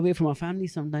want to get away from our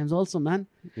families sometimes also, man.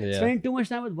 Yeah. Spending too much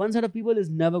time with one set of people is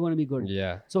never going to be good.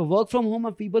 Yeah. So work from home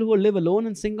of people who live alone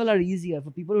and single are easier.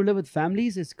 For people who live with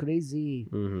families, it's crazy.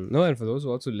 Mm-hmm. No, and for those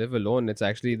who also live alone, it's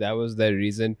actually that was their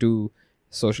reason to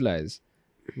socialize.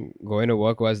 Going to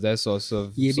work was their source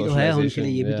of ये भी तो है उनके socialization.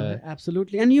 लिए, ये भी तो Yeah. है.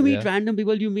 Absolutely. And you meet Yeah. random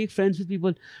people, you make friends with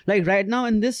people. Like right now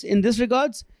in this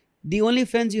regards, the only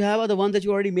friends you have are the ones that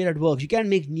you already made at work. You can't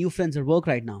make new friends at work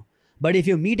right now. But if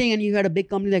you're meeting and you had a big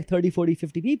company like 30, 40,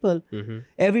 50 people, Mm-hmm.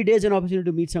 every day is an opportunity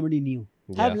to meet somebody new.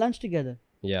 Have Yeah. lunch together.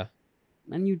 Yeah.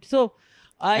 And you so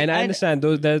I understand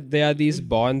those that there are these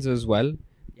bonds as well,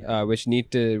 which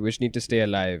need to stay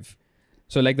alive.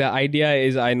 So like the idea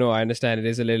is, I understand it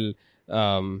is a little,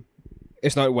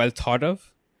 it's not well thought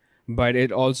of, but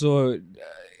it also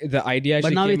the idea. But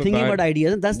actually now we're came thinking about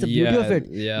ideas. That's the beauty of it.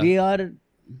 Yeah.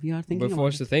 We are thinking We're about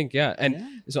forced it. to think, yeah. And Yeah.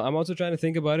 so I'm also trying to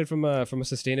think about it from a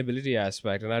sustainability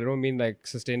aspect, and I don't mean like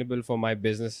sustainable for my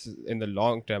business in the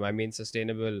long term. I mean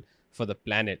sustainable for the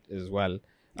planet as well.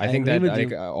 I think agree that with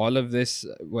like you. all of this,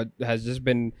 what has just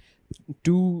been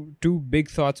two big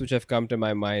thoughts which have come to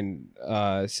my mind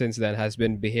since then has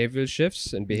been behavioral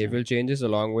shifts and behavioral changes,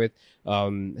 along with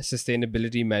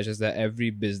sustainability measures that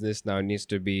every business now needs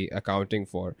to be accounting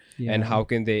for, and how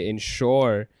can they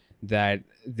ensure that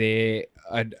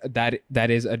that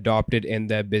is adopted in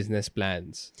their business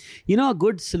plans. You know, a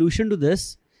good solution to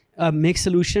this, a mixed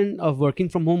solution of working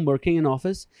from home, working in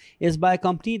office, is by a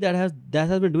company that has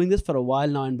been doing this for a while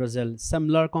now in Brazil.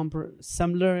 Similar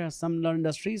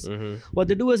industries. What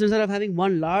they do is, instead of having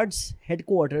one large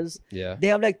headquarters, Yeah. they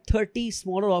have like 30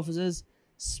 smaller offices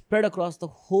spread across the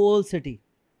whole city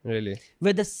Really?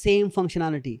 with the same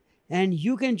functionality. And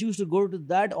you can choose to go to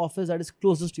that office that is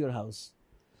closest to your house.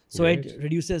 So Right. it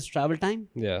reduces travel time,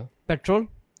 Yeah. petrol,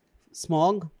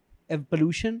 smog,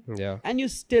 pollution, Yeah. and you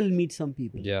still meet some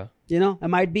people. Yeah. You know, it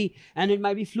might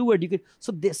be fluid. You could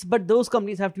but those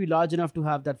companies have to be large enough to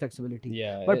have that flexibility.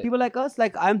 Yeah. But people like us,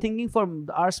 like I'm thinking for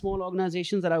our small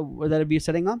organizations that we're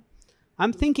setting up,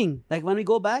 I'm thinking like when we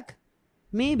go back,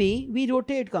 maybe we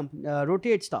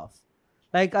rotate staff.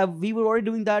 Like we were already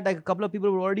doing that. Like a couple of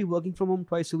people were already working from home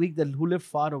twice a week who live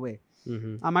far away.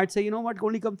 Mm-hmm. I might say, you know what,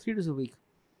 only come 3 days a week,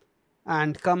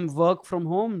 and come work from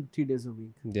home 3 days a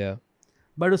week. Yeah.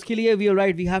 But uske liye, we are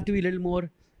right. We have to be a little more,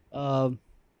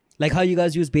 like how you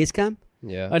guys use Basecamp.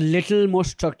 Yeah. A little more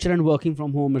structure and working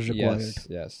from home is required. Yes.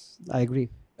 Yes. I agree.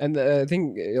 And I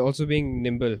think also being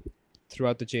nimble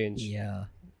throughout the change. Yeah.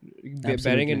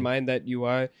 Bearing in mind that you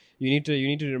need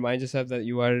to remind yourself that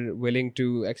you are willing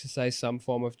to exercise some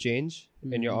form of change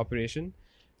in your operation.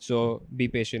 So be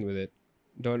patient with it.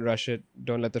 Don't rush it.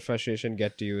 Don't let the frustration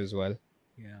get to you as well.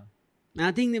 Yeah. And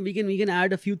I think that we can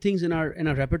add a few things in our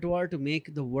repertoire to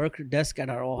make the work desk at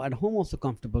home also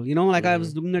comfortable. You know, like I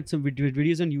was looking at some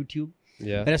videos on YouTube.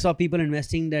 Yeah. Where I saw people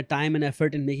investing their time and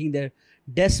effort in making their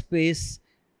desk space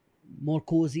more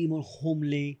cozy, more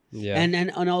homely, Yeah.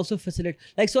 and also facilitate.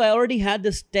 Like, so I already had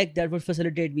this tech that would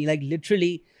facilitate me. Like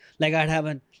literally, like I'd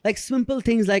have like simple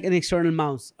things like an external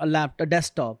mouse, a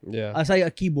desktop, Yeah. a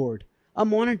keyboard, a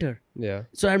monitor, Yeah.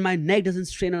 so that my neck doesn't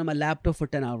strain on my laptop for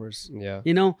 10 hours. Yeah.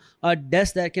 You know, a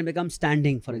desk that can become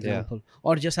standing, for example,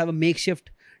 or just have a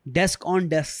makeshift desk on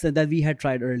desk that we had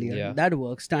tried earlier. Yeah. That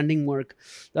works. Standing work,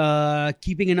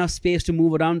 keeping enough space to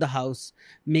move around the house,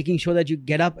 making sure that you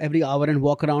get up every hour and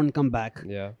walk around and come back.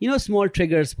 Yeah. You know, small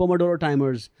triggers, Pomodoro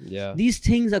timers. Yeah. These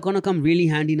things are gonna come really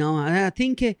handy now. I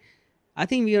think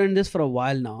we are in this for a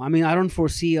while now. I mean, I don't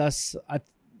foresee us.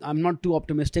 I'm not too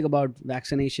optimistic about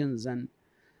vaccinations and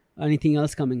anything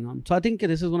else coming on. So I think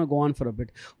this is going to go on for a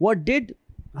bit.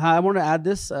 I want to add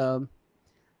this.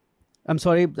 I'm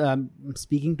sorry, I'm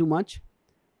speaking too much.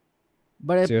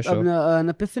 But It's your show. an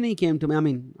epiphany came to me. I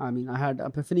mean, I had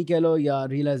epiphany keh lo, ya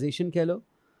realization keh lo.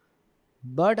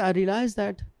 But I realized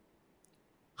that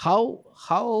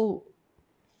how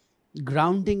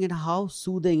grounding and how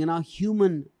soothing and how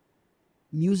human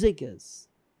music is.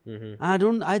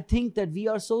 Mm-hmm. I think that we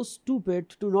are so stupid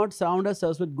to not surround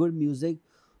ourselves with good music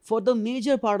for the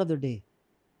major part of the day.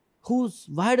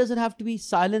 Why does it have to be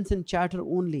silence and chatter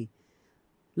only?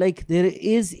 Like there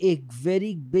is a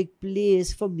very big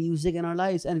place for music in our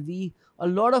lives, and a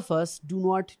lot of us do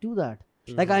not do that.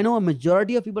 Like I know a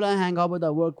majority of people I hang out with, I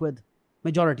work with,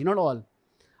 majority, not all,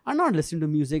 are not listening to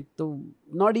music. Though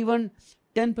not even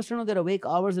 10% of their awake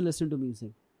hours are listening to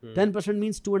music. 10%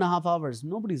 means 2.5 hours.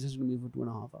 Nobody's listening to me for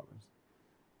 2.5 hours.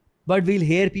 But we'll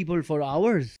hear people for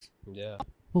hours. Yeah.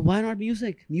 But why not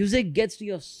music? Music gets to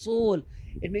your soul.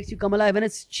 It makes you come alive, and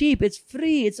it's cheap. It's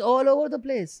free. It's all over the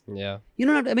place. Yeah. You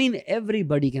don't have to, I mean,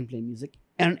 everybody can play music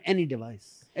on any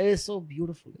device. It is so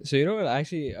beautiful. So you know what?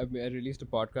 Actually, I released a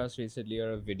podcast recently,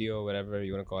 or a video, whatever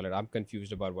you want to call it. I'm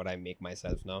confused about what I make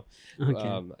myself now. Okay.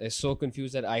 I'm so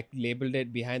confused that I labeled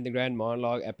it Behind the Grand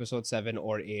Monologue episode 7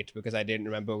 or 8 because I didn't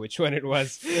remember which one it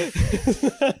was.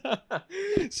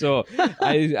 So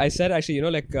I said, actually, you know,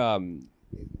 like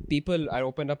people, I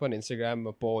opened up on Instagram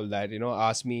a poll that, you know,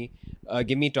 asked me,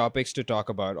 give me topics to talk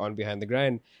about on Behind the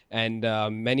Grind. And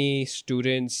many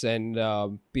students and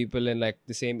people in like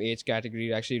the same age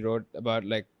category actually wrote about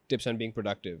like tips on being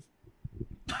productive.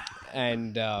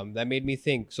 And that made me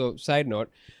think. So side note,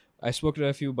 I spoke to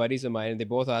a few buddies of mine and they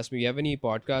both asked me, you have any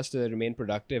podcasts to remain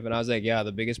productive? And I was like, yeah,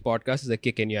 the biggest podcast is a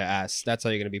kick in your ass. That's how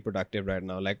you're going to be productive right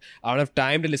now. Like, I don't have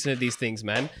time to listen to these things,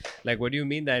 man. Like, what do you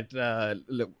mean that,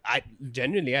 look, I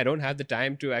don't have the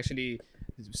time to actually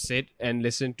sit and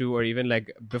listen to, or even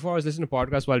like before I was listening to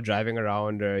podcasts while driving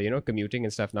around or, you know, commuting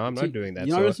and stuff. Now I'm not doing that.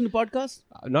 You not listen to podcasts?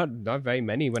 Not very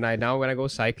many. When I go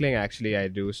cycling, actually I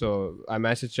do. So I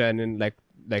message and like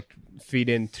feed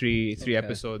in three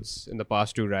episodes in the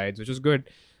past 2 rides, which was good.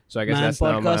 So I guess that's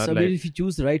podcasts. now I mean, if you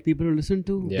choose the right people to listen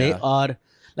to, they are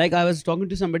like, I was talking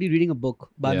to somebody reading a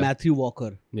book by Matthew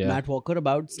Walker, Matt Walker,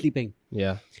 about sleeping.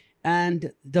 Yeah.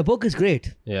 And the book is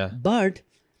great. Yeah. But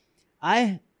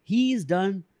he's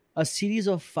done a series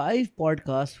of 5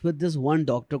 podcasts with this one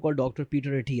doctor called Dr.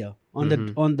 Peter Attia on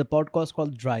the podcast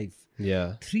called Drive.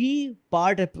 Yeah.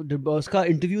 3-part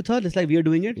interview tha, just like we are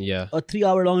doing it. Yeah. A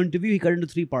 3-hour long interview. He cut into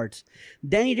 3 parts.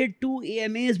 Then he did 2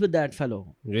 AMAs with that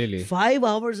fellow. Really? 5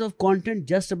 hours of content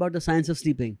just about the science of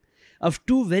sleeping, of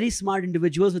 2 very smart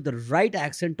individuals with the right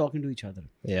accent talking to each other.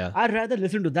 Yeah. I'd rather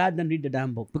listen to that than read the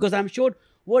damn book, because I'm sure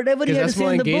whatever he had to say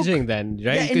in the book. That's more engaging then,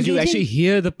 right? Because you actually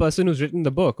hear the person who's written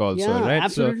the book also, right?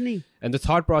 Absolutely. So, and the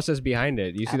thought process behind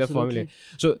it. You see the formula.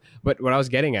 So, but what I was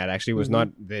getting at actually was not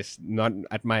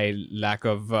at my lack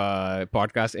of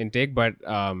podcast intake, but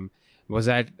was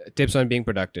that tips on being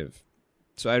productive.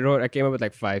 So I came up with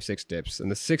like 5-6 tips. And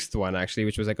the 6th one actually,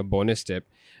 which was like a bonus tip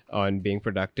on being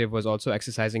productive, was also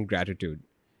exercising gratitude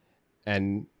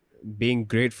and being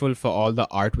grateful for all the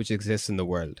art which exists in the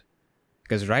world.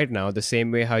 Because right now, the same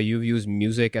way how you've used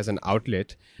music as an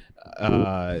outlet,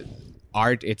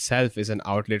 art itself is an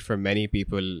outlet for many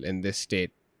people in this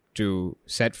state to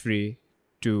set free,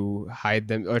 to hide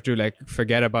them, or to like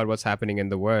forget about what's happening in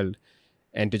the world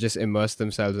and to just immerse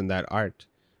themselves in that art.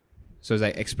 So it's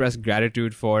like express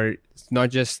gratitude for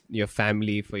not just your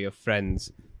family, for your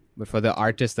friends, but for the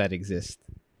artists that exist.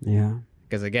 Yeah.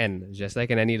 Because again, just like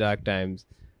in any dark times,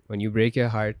 when you break your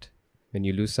heart, when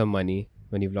you lose some money,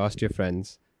 when you've lost your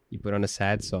friends, you put on a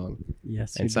sad song.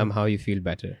 Yes. And somehow you feel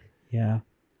better. Yeah.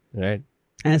 Right?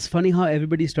 And it's funny how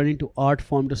everybody's turning to art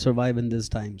form to survive in these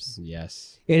times.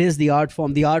 Yes. It is the art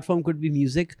form. The art form could be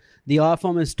music. The art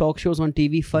form is talk shows on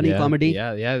TV, funny comedy.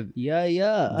 Yeah.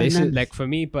 This is like, for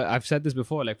me, but I've said this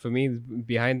before, like for me,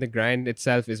 Behind the Grind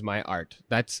itself is my art.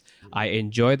 I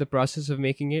enjoy the process of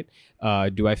making it.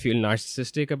 Do I feel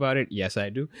narcissistic about it? Yes,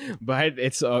 I do. But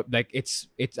it's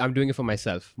I'm doing it for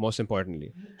myself, most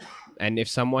importantly. And if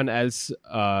someone else,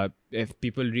 if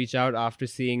people reach out after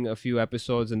seeing a few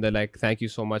episodes and they're like, thank you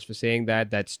so much for saying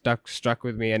that struck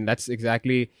with me. And that's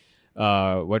exactly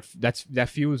that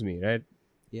fuels me, right?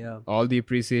 Yeah. All the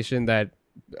appreciation that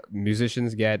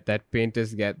musicians get, that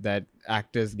painters get, that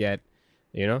actors get,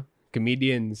 you know,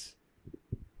 comedians,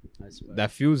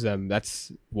 that fuels them.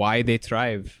 That's why they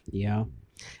thrive. Yeah.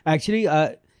 Actually,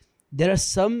 there are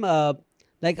some,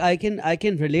 like I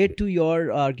can relate to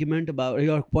your argument about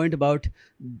your point about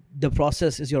the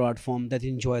process is your art form, that you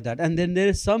enjoy that. And then there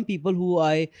is some people who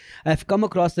I've come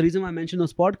across. The reason why I mentioned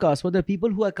those podcasts were the people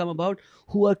who I come about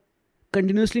who are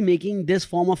continuously making this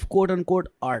form of quote unquote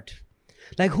art,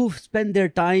 like who spend their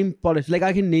time polished. Like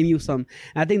I can name you some.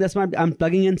 I think that's why I'm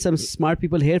plugging in some smart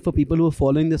people here for people who are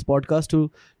following this podcast to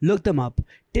look them up.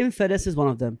 Tim Ferriss is one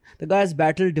of them. The guy has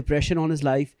battled depression all his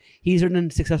life. He's written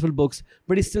successful books,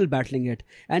 but he's still battling it.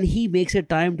 And he makes it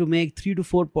time to make 3 to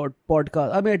 4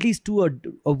 podcasts. I mean, at least 2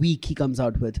 a week he comes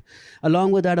out with.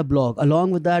 Along with that, a blog.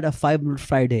 Along with that, a 5-minute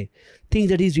Friday. Things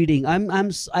that he's reading.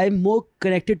 I'm more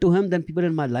connected to him than people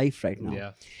in my life right now.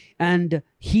 Yeah. And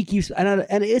he keeps, and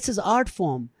it's his art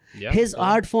form. Yeah. His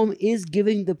art form is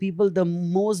giving the people the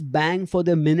most bang for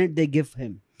the minute they give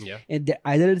him. Yeah.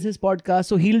 Either it's his podcast,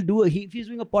 so if he's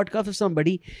doing a podcast with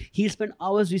somebody, he'll spend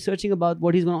hours researching about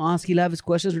what he's going to ask. He'll have his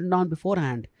questions written down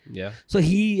beforehand. Yeah. So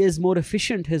he is more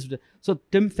efficient. So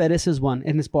Tim Ferriss is one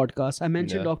in his podcast. I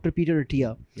mentioned Dr. Peter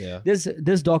Attia. Yeah.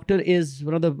 This doctor is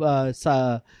one of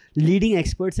the leading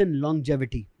experts in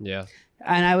longevity. Yeah.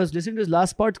 And I was listening to his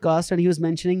last podcast, and he was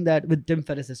mentioning that with Tim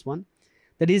Ferriss, this one,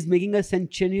 that he's making a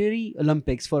centenary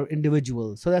Olympics for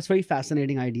individuals. So that's a very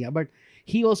fascinating idea. But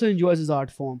he also enjoys his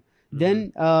art form.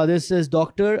 Then this is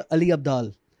Dr. Ali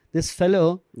Abdal. This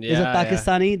fellow is a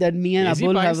Pakistani that me and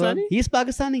Abdul have. He's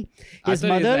Pakistani. His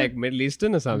mother, like Middle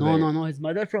Eastern or something. No. His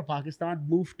mother from Pakistan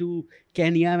moved to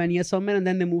Kenya when he was somewhere, and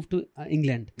then they moved to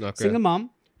England. Okay. Single mom,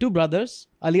 2 brothers.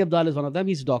 Ali Abdal is one of them.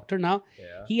 He's a doctor now.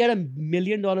 Yeah. He had $1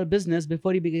 million business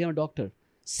before he became a doctor.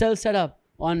 Set up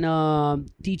on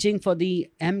teaching for the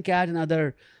MCAT and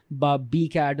other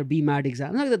BCAT or BMAT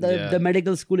exams, the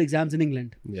medical school exams in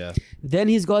England. Yeah. Then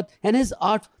he's got, and his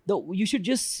art, you should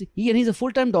just, he's a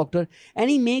full-time doctor, and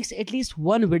he makes at least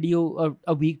 1 video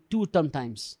a week, 2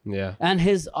 sometimes. Yeah. And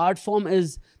his art form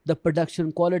is the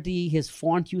production quality, his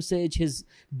font usage, his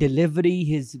delivery,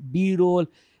 his B-roll,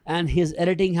 and his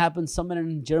editing happens somewhere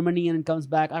in Germany and it comes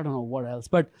back. I don't know what else,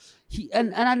 but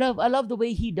I love the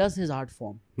way he does his art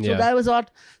form. So that was art.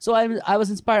 So I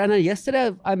was inspired. And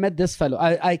yesterday I met this fellow.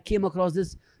 I came across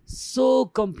this so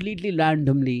completely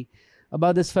randomly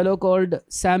about this fellow called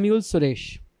Samuel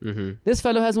Suresh. Mm-hmm. This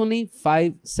fellow has only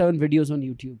 5-7 videos on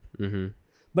YouTube,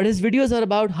 but his videos are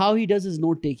about how he does his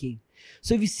note taking.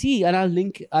 So if you see, and I'll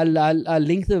link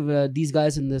these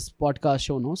guys in this podcast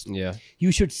show notes. Yeah.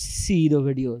 You should see the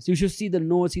videos. You should see the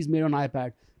notes he's made on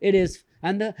iPad. It is,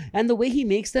 and the way he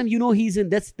makes them, he's in,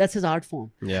 that's his art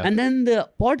form. Yeah. And then the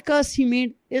podcast he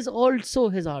made is also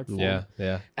his art form. Yeah.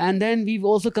 Yeah. And then we've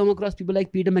also come across people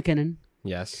like Peter McKinnon.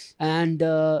 Yes. And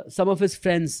some of his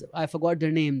friends, I forgot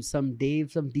their names. Some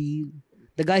Dave, some D.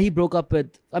 The guy he broke up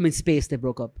with. I mean, Space. They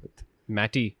broke up with.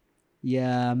 Matty.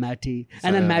 Yeah, Matty.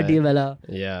 And then Matt Diavella.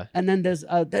 Yeah. And then there's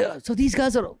so these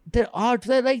guys are their art.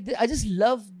 They're like, I just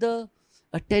love the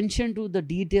attention to the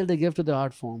detail they give to the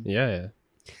art form. Yeah.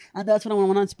 And that's what I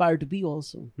want to inspire to be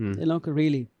also.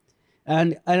 Really.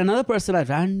 And another person I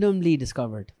randomly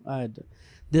discovered,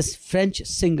 this French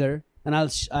singer, and I'll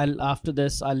after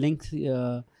this I'll link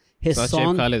his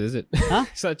song. Chip Khaled, is it? Huh?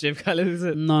 It's not Chip Khaled, is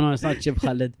it? No, it's not Chip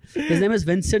Khaled. His name is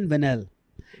Vincent Vanel.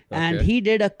 And he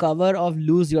did a cover of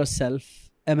Lose Yourself,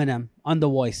 Eminem, on The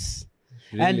Voice.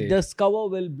 Really? And this cover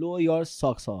will blow your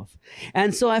socks off.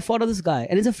 And so I follow this guy.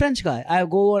 And he's a French guy. I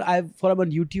follow him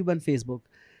on YouTube and Facebook.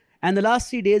 And the last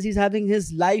 3 days, he's having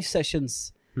his live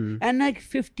sessions. And like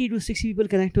 50 to 60 people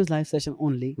connect to his live session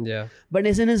only. Yeah. But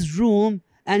he's in his room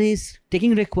and he's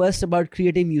taking requests about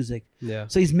creating music. Yeah.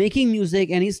 So he's making music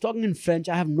and he's talking in French.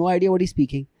 I have no idea what he's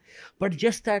speaking. But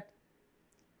just that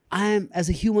I am, as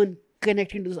a human,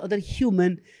 connecting to this other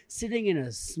human sitting in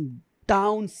a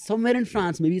town somewhere in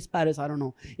France, maybe it's Paris, I don't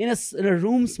know, in a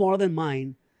room smaller than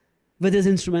mine with his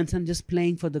instruments and just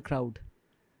playing for the crowd.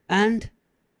 And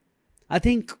I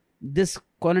think this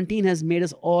quarantine has made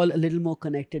us all a little more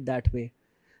connected that way.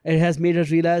 It has made us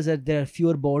realize that there are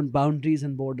fewer boundaries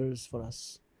and borders for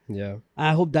us. Yeah.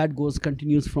 I hope that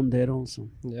continues from there also.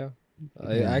 Yeah.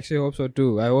 I actually hope so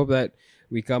too. I hope that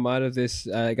we come out of this.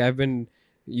 I've been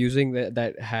using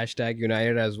that hashtag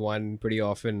United as one pretty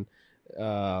often,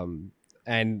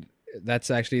 and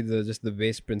that's actually the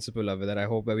base principle of it, that I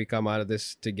hope that we come out of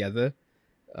this together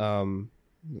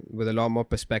with a lot more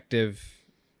perspective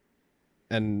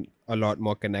and a lot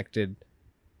more connected,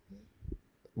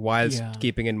 whilst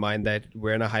keeping in mind that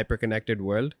we're in a hyper connected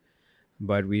world,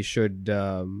 but we should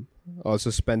also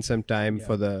spend some time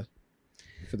for the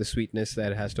sweetness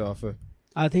that it has to offer.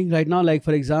 I think right now, like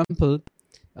for example,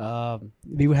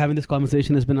 we were having this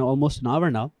conversation. It's been almost an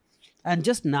hour now, and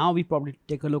just now we probably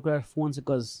take a look at our phones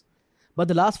but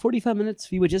the last 45 minutes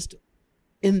we were just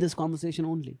in this conversation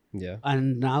only. Yeah.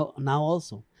 And now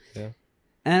also. Yeah.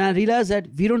 And I realized that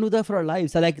we don't do that for our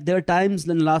lives. So like there are times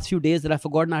in the last few days that I've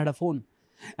forgotten I had a phone,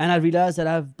 and I realized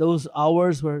that those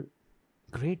hours were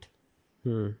great.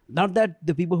 Not that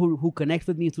the people who connect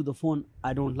with me through the phone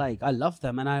I don't like. I love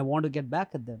them and I want to get back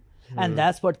at them, and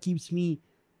that's what keeps me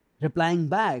replying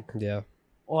back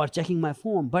or checking my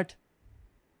phone. But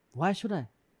Why should I?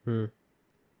 Hmm.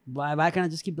 Why can't I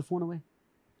just keep the phone away?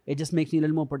 It just makes me a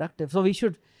little more productive. So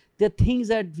there are things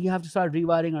that we have to start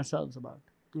rewiring ourselves about,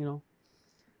 And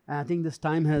I think this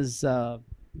time has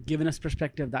given us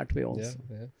perspective that way also.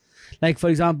 Yeah. Like, for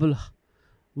example,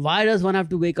 why does one have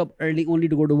to wake up early only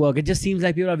to go to work? It just seems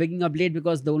like people are waking up late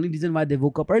because the only reason why they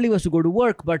woke up early was to go to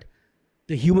work. But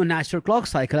the human natural clock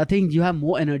cycle, I think you have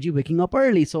more energy waking up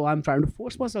early. So I'm trying to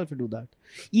force myself to do that.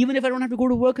 Even if I don't have to go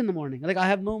to work in the morning. Like, I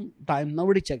have no time.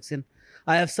 Nobody checks in.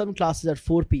 I have some classes at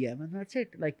 4 p.m. and that's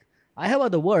it. Like, I have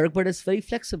other work, but it's very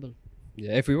flexible.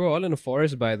 Yeah, if we were all in a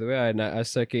forest, by the way, our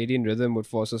circadian rhythm would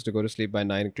force us to go to sleep by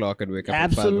 9 o'clock and wake up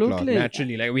at 5 o'clock. Absolutely.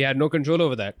 Naturally, like we had no control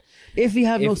over that. If we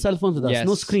have no cell phones with us, Yes.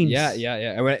 no screens. Yeah.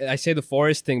 And when I say the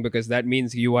forest thing because that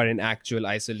means you are in actual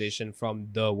isolation from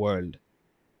the world.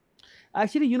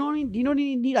 Actually, you don't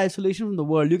need isolation from the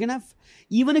world. You can have,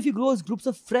 even if you grow as groups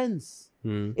of friends,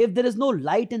 if there is no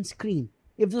light and screen,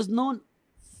 if there's no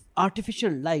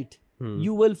artificial light,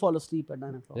 you will fall asleep at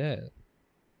 9 o'clock. Yeah.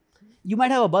 You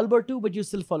might have a bulb or two, but you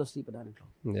still fall asleep at 9 o'clock.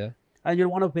 Yeah. And you'll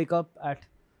want to wake up at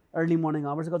early morning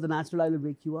hours because the natural light will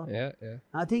wake you up. Yeah.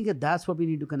 I think that's what we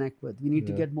need to connect with. We need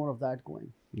to get more of that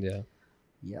going. Yeah.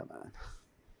 Yeah, man.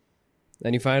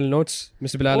 Any final notes,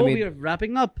 Mr. Bilal? We are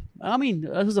wrapping up. I mean,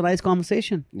 this was a nice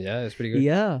conversation. Yeah, it's pretty good.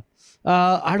 Yeah.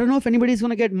 I don't know if anybody's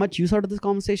going to get much use out of this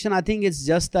conversation. I think it's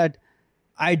just that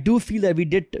I do feel that we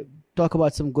did talk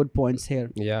about some good points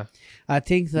here. Yeah. I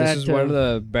think that... This is one of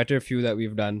the better few that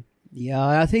we've done. Yeah,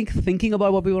 I think thinking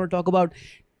about what we want to talk about,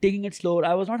 taking it slower.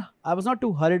 I was not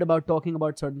too hurried about talking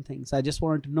about certain things. I just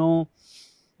wanted to know,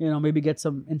 maybe get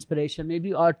some inspiration.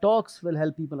 Maybe our talks will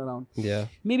help people around. Yeah.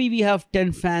 Maybe we have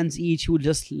 10 fans each who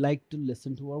just like to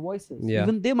listen to our voices. Yeah.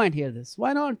 Even they might hear this.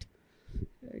 Why not?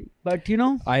 But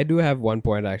I do have one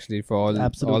point actually for all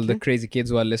Absolutely. the crazy kids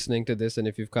who are listening to this, and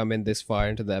if you've come in this far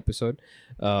into the episode,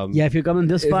 if you're coming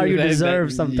this far, you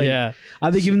deserve something. Yeah. Are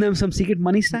they giving them some secret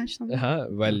money stash? Something?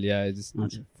 Well, yeah. Just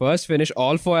Achha. first finish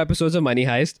all 4 episodes of Money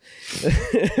Heist,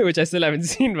 which I still haven't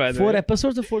seen, by the 4 way.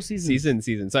 episodes or 4 seasons?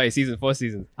 Season. Sorry, season. 4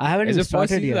 seasons. I haven't Is even it 4 started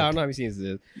seasons? yet. I don't know how many seasons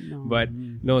it is. No. But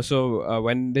no, so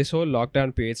when this whole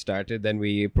lockdown period started, then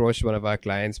we approached one of our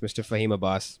clients, Mr. Fahim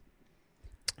Abbas,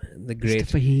 the great.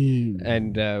 Mr. Fahim.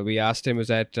 And we asked him, was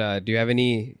that, do you have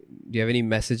any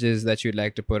messages that you'd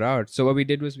like to put out? So what we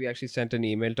did was we actually sent an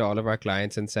email to all of our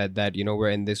clients and said that, we're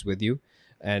in this with you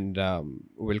and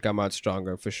we'll come out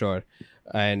stronger for sure.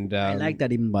 And I like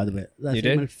that email, by the way. That You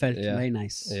did? email felt Yeah. very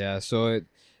nice. yeah, so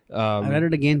I read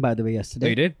it again, by the way, oh, yesterday.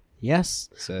 you did?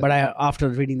 Yes. So, But after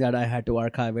reading that, I had to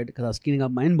archive it because I was cleaning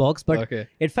up my inbox. But okay.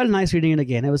 it felt nice reading it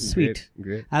again. It was sweet.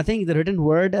 Great. I think the written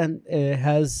word and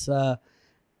has...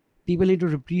 people need to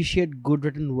appreciate good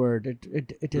written word.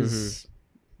 It is...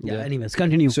 Yeah, Yeah. anyways,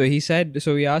 continue. So he said,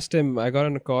 so we asked him, I got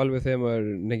on a call with him, or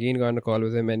Nagin got on a call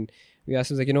with him, and we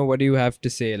asked him, like, what do you have to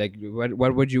say? Like,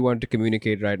 what would you want to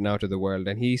communicate right now to the world?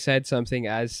 And he said something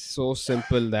as so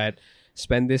simple that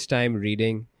spend this time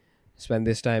reading, spend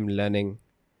this time learning,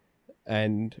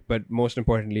 but most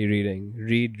importantly, reading.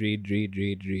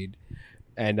 Read.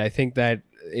 And I think that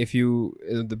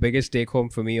the biggest take home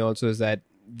for me also is that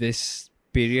this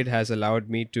period has allowed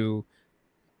me to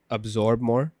absorb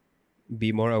more,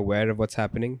 be more aware of what's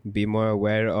happening, be more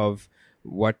aware of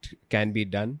what can be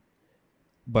done,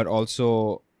 but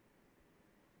also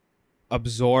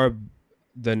absorb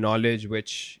the knowledge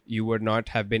which you would not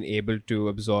have been able to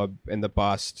absorb in the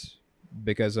past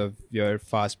because of your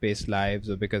fast-paced lives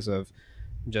or because of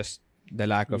just the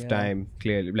lack of Yeah. time,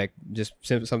 clearly. Like, just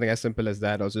something as simple as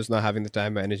that, also just not having the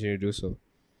time or energy to do so.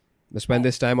 But spend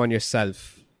this time on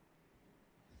yourself.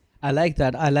 I like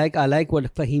that. I like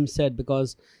what Fahim said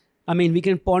because, I mean, we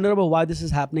can ponder about why this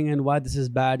is happening and why this is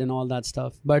bad and all that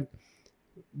stuff. But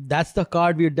that's the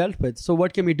card we're dealt with. So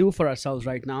what can we do for ourselves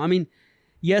right now? I mean,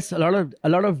 yes, a lot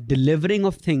of delivering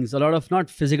of things, a lot of not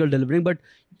physical delivering, but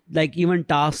like even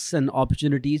tasks and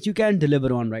opportunities you can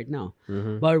deliver on right now.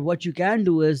 But what you can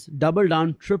do is double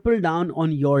down, triple down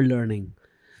on your learning,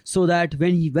 so that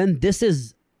when this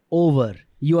is over,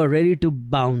 you are ready to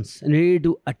bounce and ready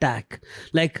to attack.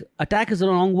 Like, attack is the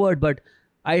wrong word, but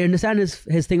I understand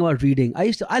his thing about reading.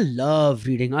 I love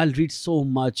reading. I'll read so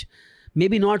much.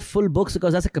 Maybe not full books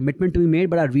because that's a commitment to be made,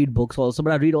 but I read books also.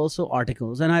 But I read also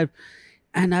articles, and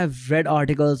I've read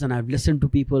articles and I've listened to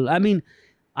people. I mean,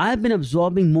 I've been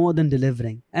absorbing more than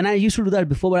delivering, and I used to do that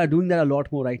before, but I'm doing that a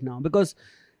lot more right now because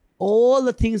all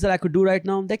the things that I could do right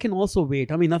now, they can also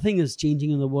wait. I mean, nothing is changing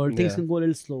in the world. Things Yeah. can go a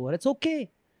little slower. It's okay.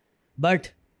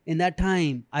 But in that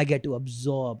time, I get to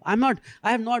absorb. I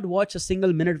have not watched a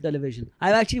single minute of television.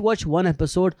 I've actually watched one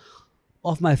episode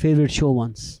of my favorite show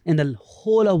once in the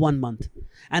whole of 1 month.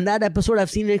 And that episode I've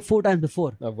seen like 4 times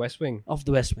before. Of West Wing. Of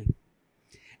The West Wing.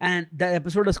 And that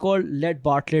episode is called Let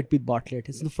Bartlett Be Bartlett.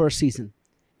 It's in the first season.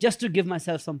 Just to give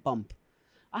myself some pump.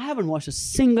 I haven't watched a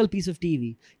single piece of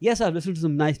TV. Yes, I've listened to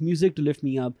some nice music to lift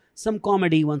me up. Some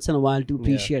comedy once in a while to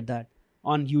appreciate that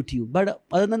on YouTube. But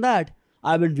other than that,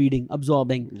 I've been reading,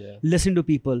 absorbing, listening to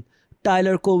people.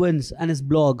 Tyler Cowen's and his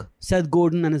blog. Seth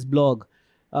Godin and his blog.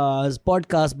 His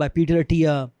podcast by Peter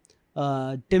Attia.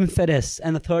 Tim Ferriss.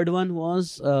 And the third one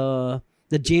was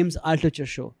the James Altucher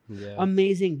show. Yeah.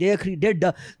 Amazing.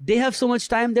 They have so much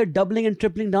time. They're doubling and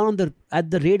tripling down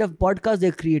at the rate of podcasts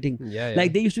they're creating.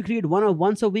 Like they used to create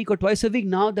once a week or twice a week.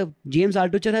 Now the James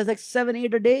Altucher has like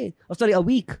 7-8 a day. A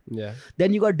week. Yeah.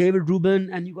 Then you got David Rubin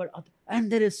and you got,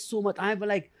 and there is so much.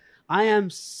 I'm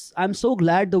so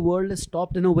glad the world has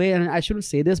stopped in a way, and I shouldn't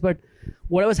say this, but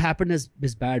whatever's happened is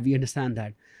bad. We understand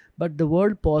that. But the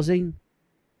world pausing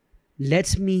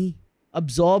lets me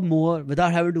absorb more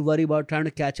without having to worry about trying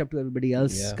to catch up to everybody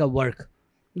else's work.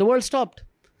 The world stopped.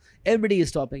 Everybody is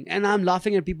stopping. And I'm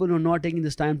laughing at people who are not taking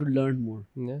this time to learn more.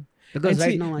 Yeah. Because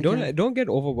now don't get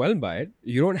overwhelmed by it.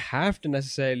 You don't have to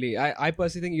necessarily, I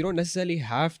personally think you don't necessarily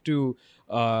have to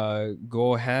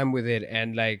go ham with it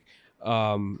and let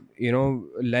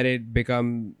it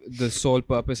become the sole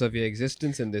purpose of your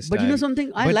existence in this time. But you know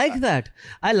something? I like that.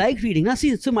 I like reading. Now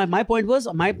see, so my point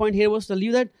here was to tell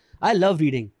you that I love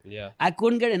reading. Yeah. I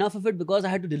couldn't get enough of it because I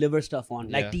had to deliver stuff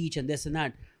on, like teach and this and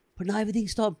that. But now everything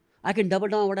stopped. I can double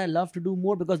down on what I love to do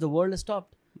more because the world has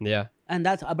stopped. Yeah. And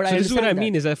that's, but so this is what I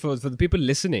mean is that for the people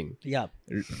listening,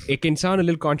 it can sound a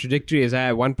little contradictory as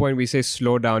at one point we say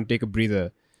slow down, take a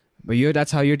breather. But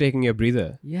that's how you're taking your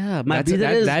breather. Yeah,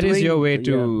 that is your way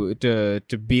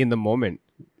to be in the moment.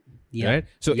 Yeah. Right?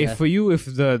 So if for you, if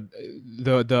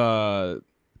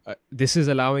this is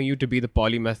allowing you to be the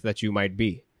polymath that you might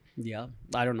be. Yeah,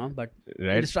 I don't know, but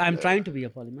right? I'm trying to be a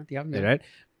polymath. Yeah. Right?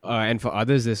 And for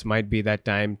others, this might be that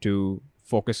time to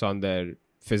focus on their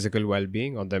physical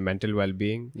well-being, on their mental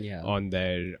well-being, on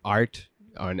their art,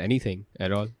 on anything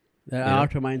at all.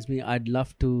 Art reminds me, I'd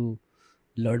love to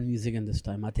learn music in this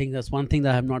time. I think that's one thing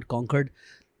that I have not conquered,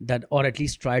 or at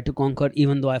least tried to conquer,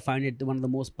 even though I find it one of the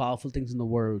most powerful things in the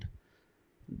world.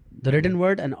 The written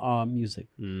word and music.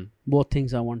 Both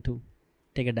things I want to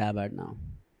take a dab at now.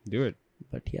 Do it.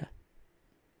 But yeah.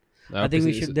 I think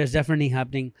we should. There's definitely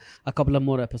happening a couple of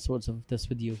more episodes of this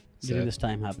with you during this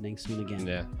time happening soon again.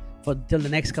 Yeah. Till the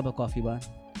next cup of coffee, bar.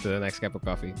 Till the next cup of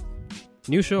coffee.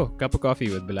 New show, Cup of Coffee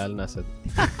with Bilal Nasad.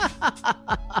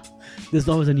 This is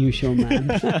always a new show, man.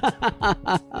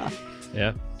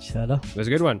 Yeah. Chalo. It was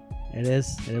a good one. It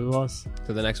is. It was.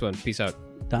 Till the next one. Peace out.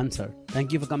 Done, sir.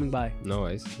 Thank you for coming by. No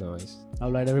worries.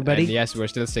 All right, everybody. And yes, we're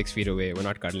still 6 feet away. We're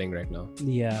not cuddling right now.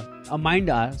 Yeah. Our minds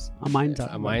are. Our minds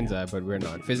are, but we're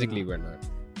not. Physically, we're not.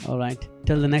 All right.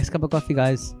 Till the next cup of coffee,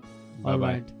 guys. Bye-bye. All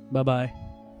right. Bye-bye.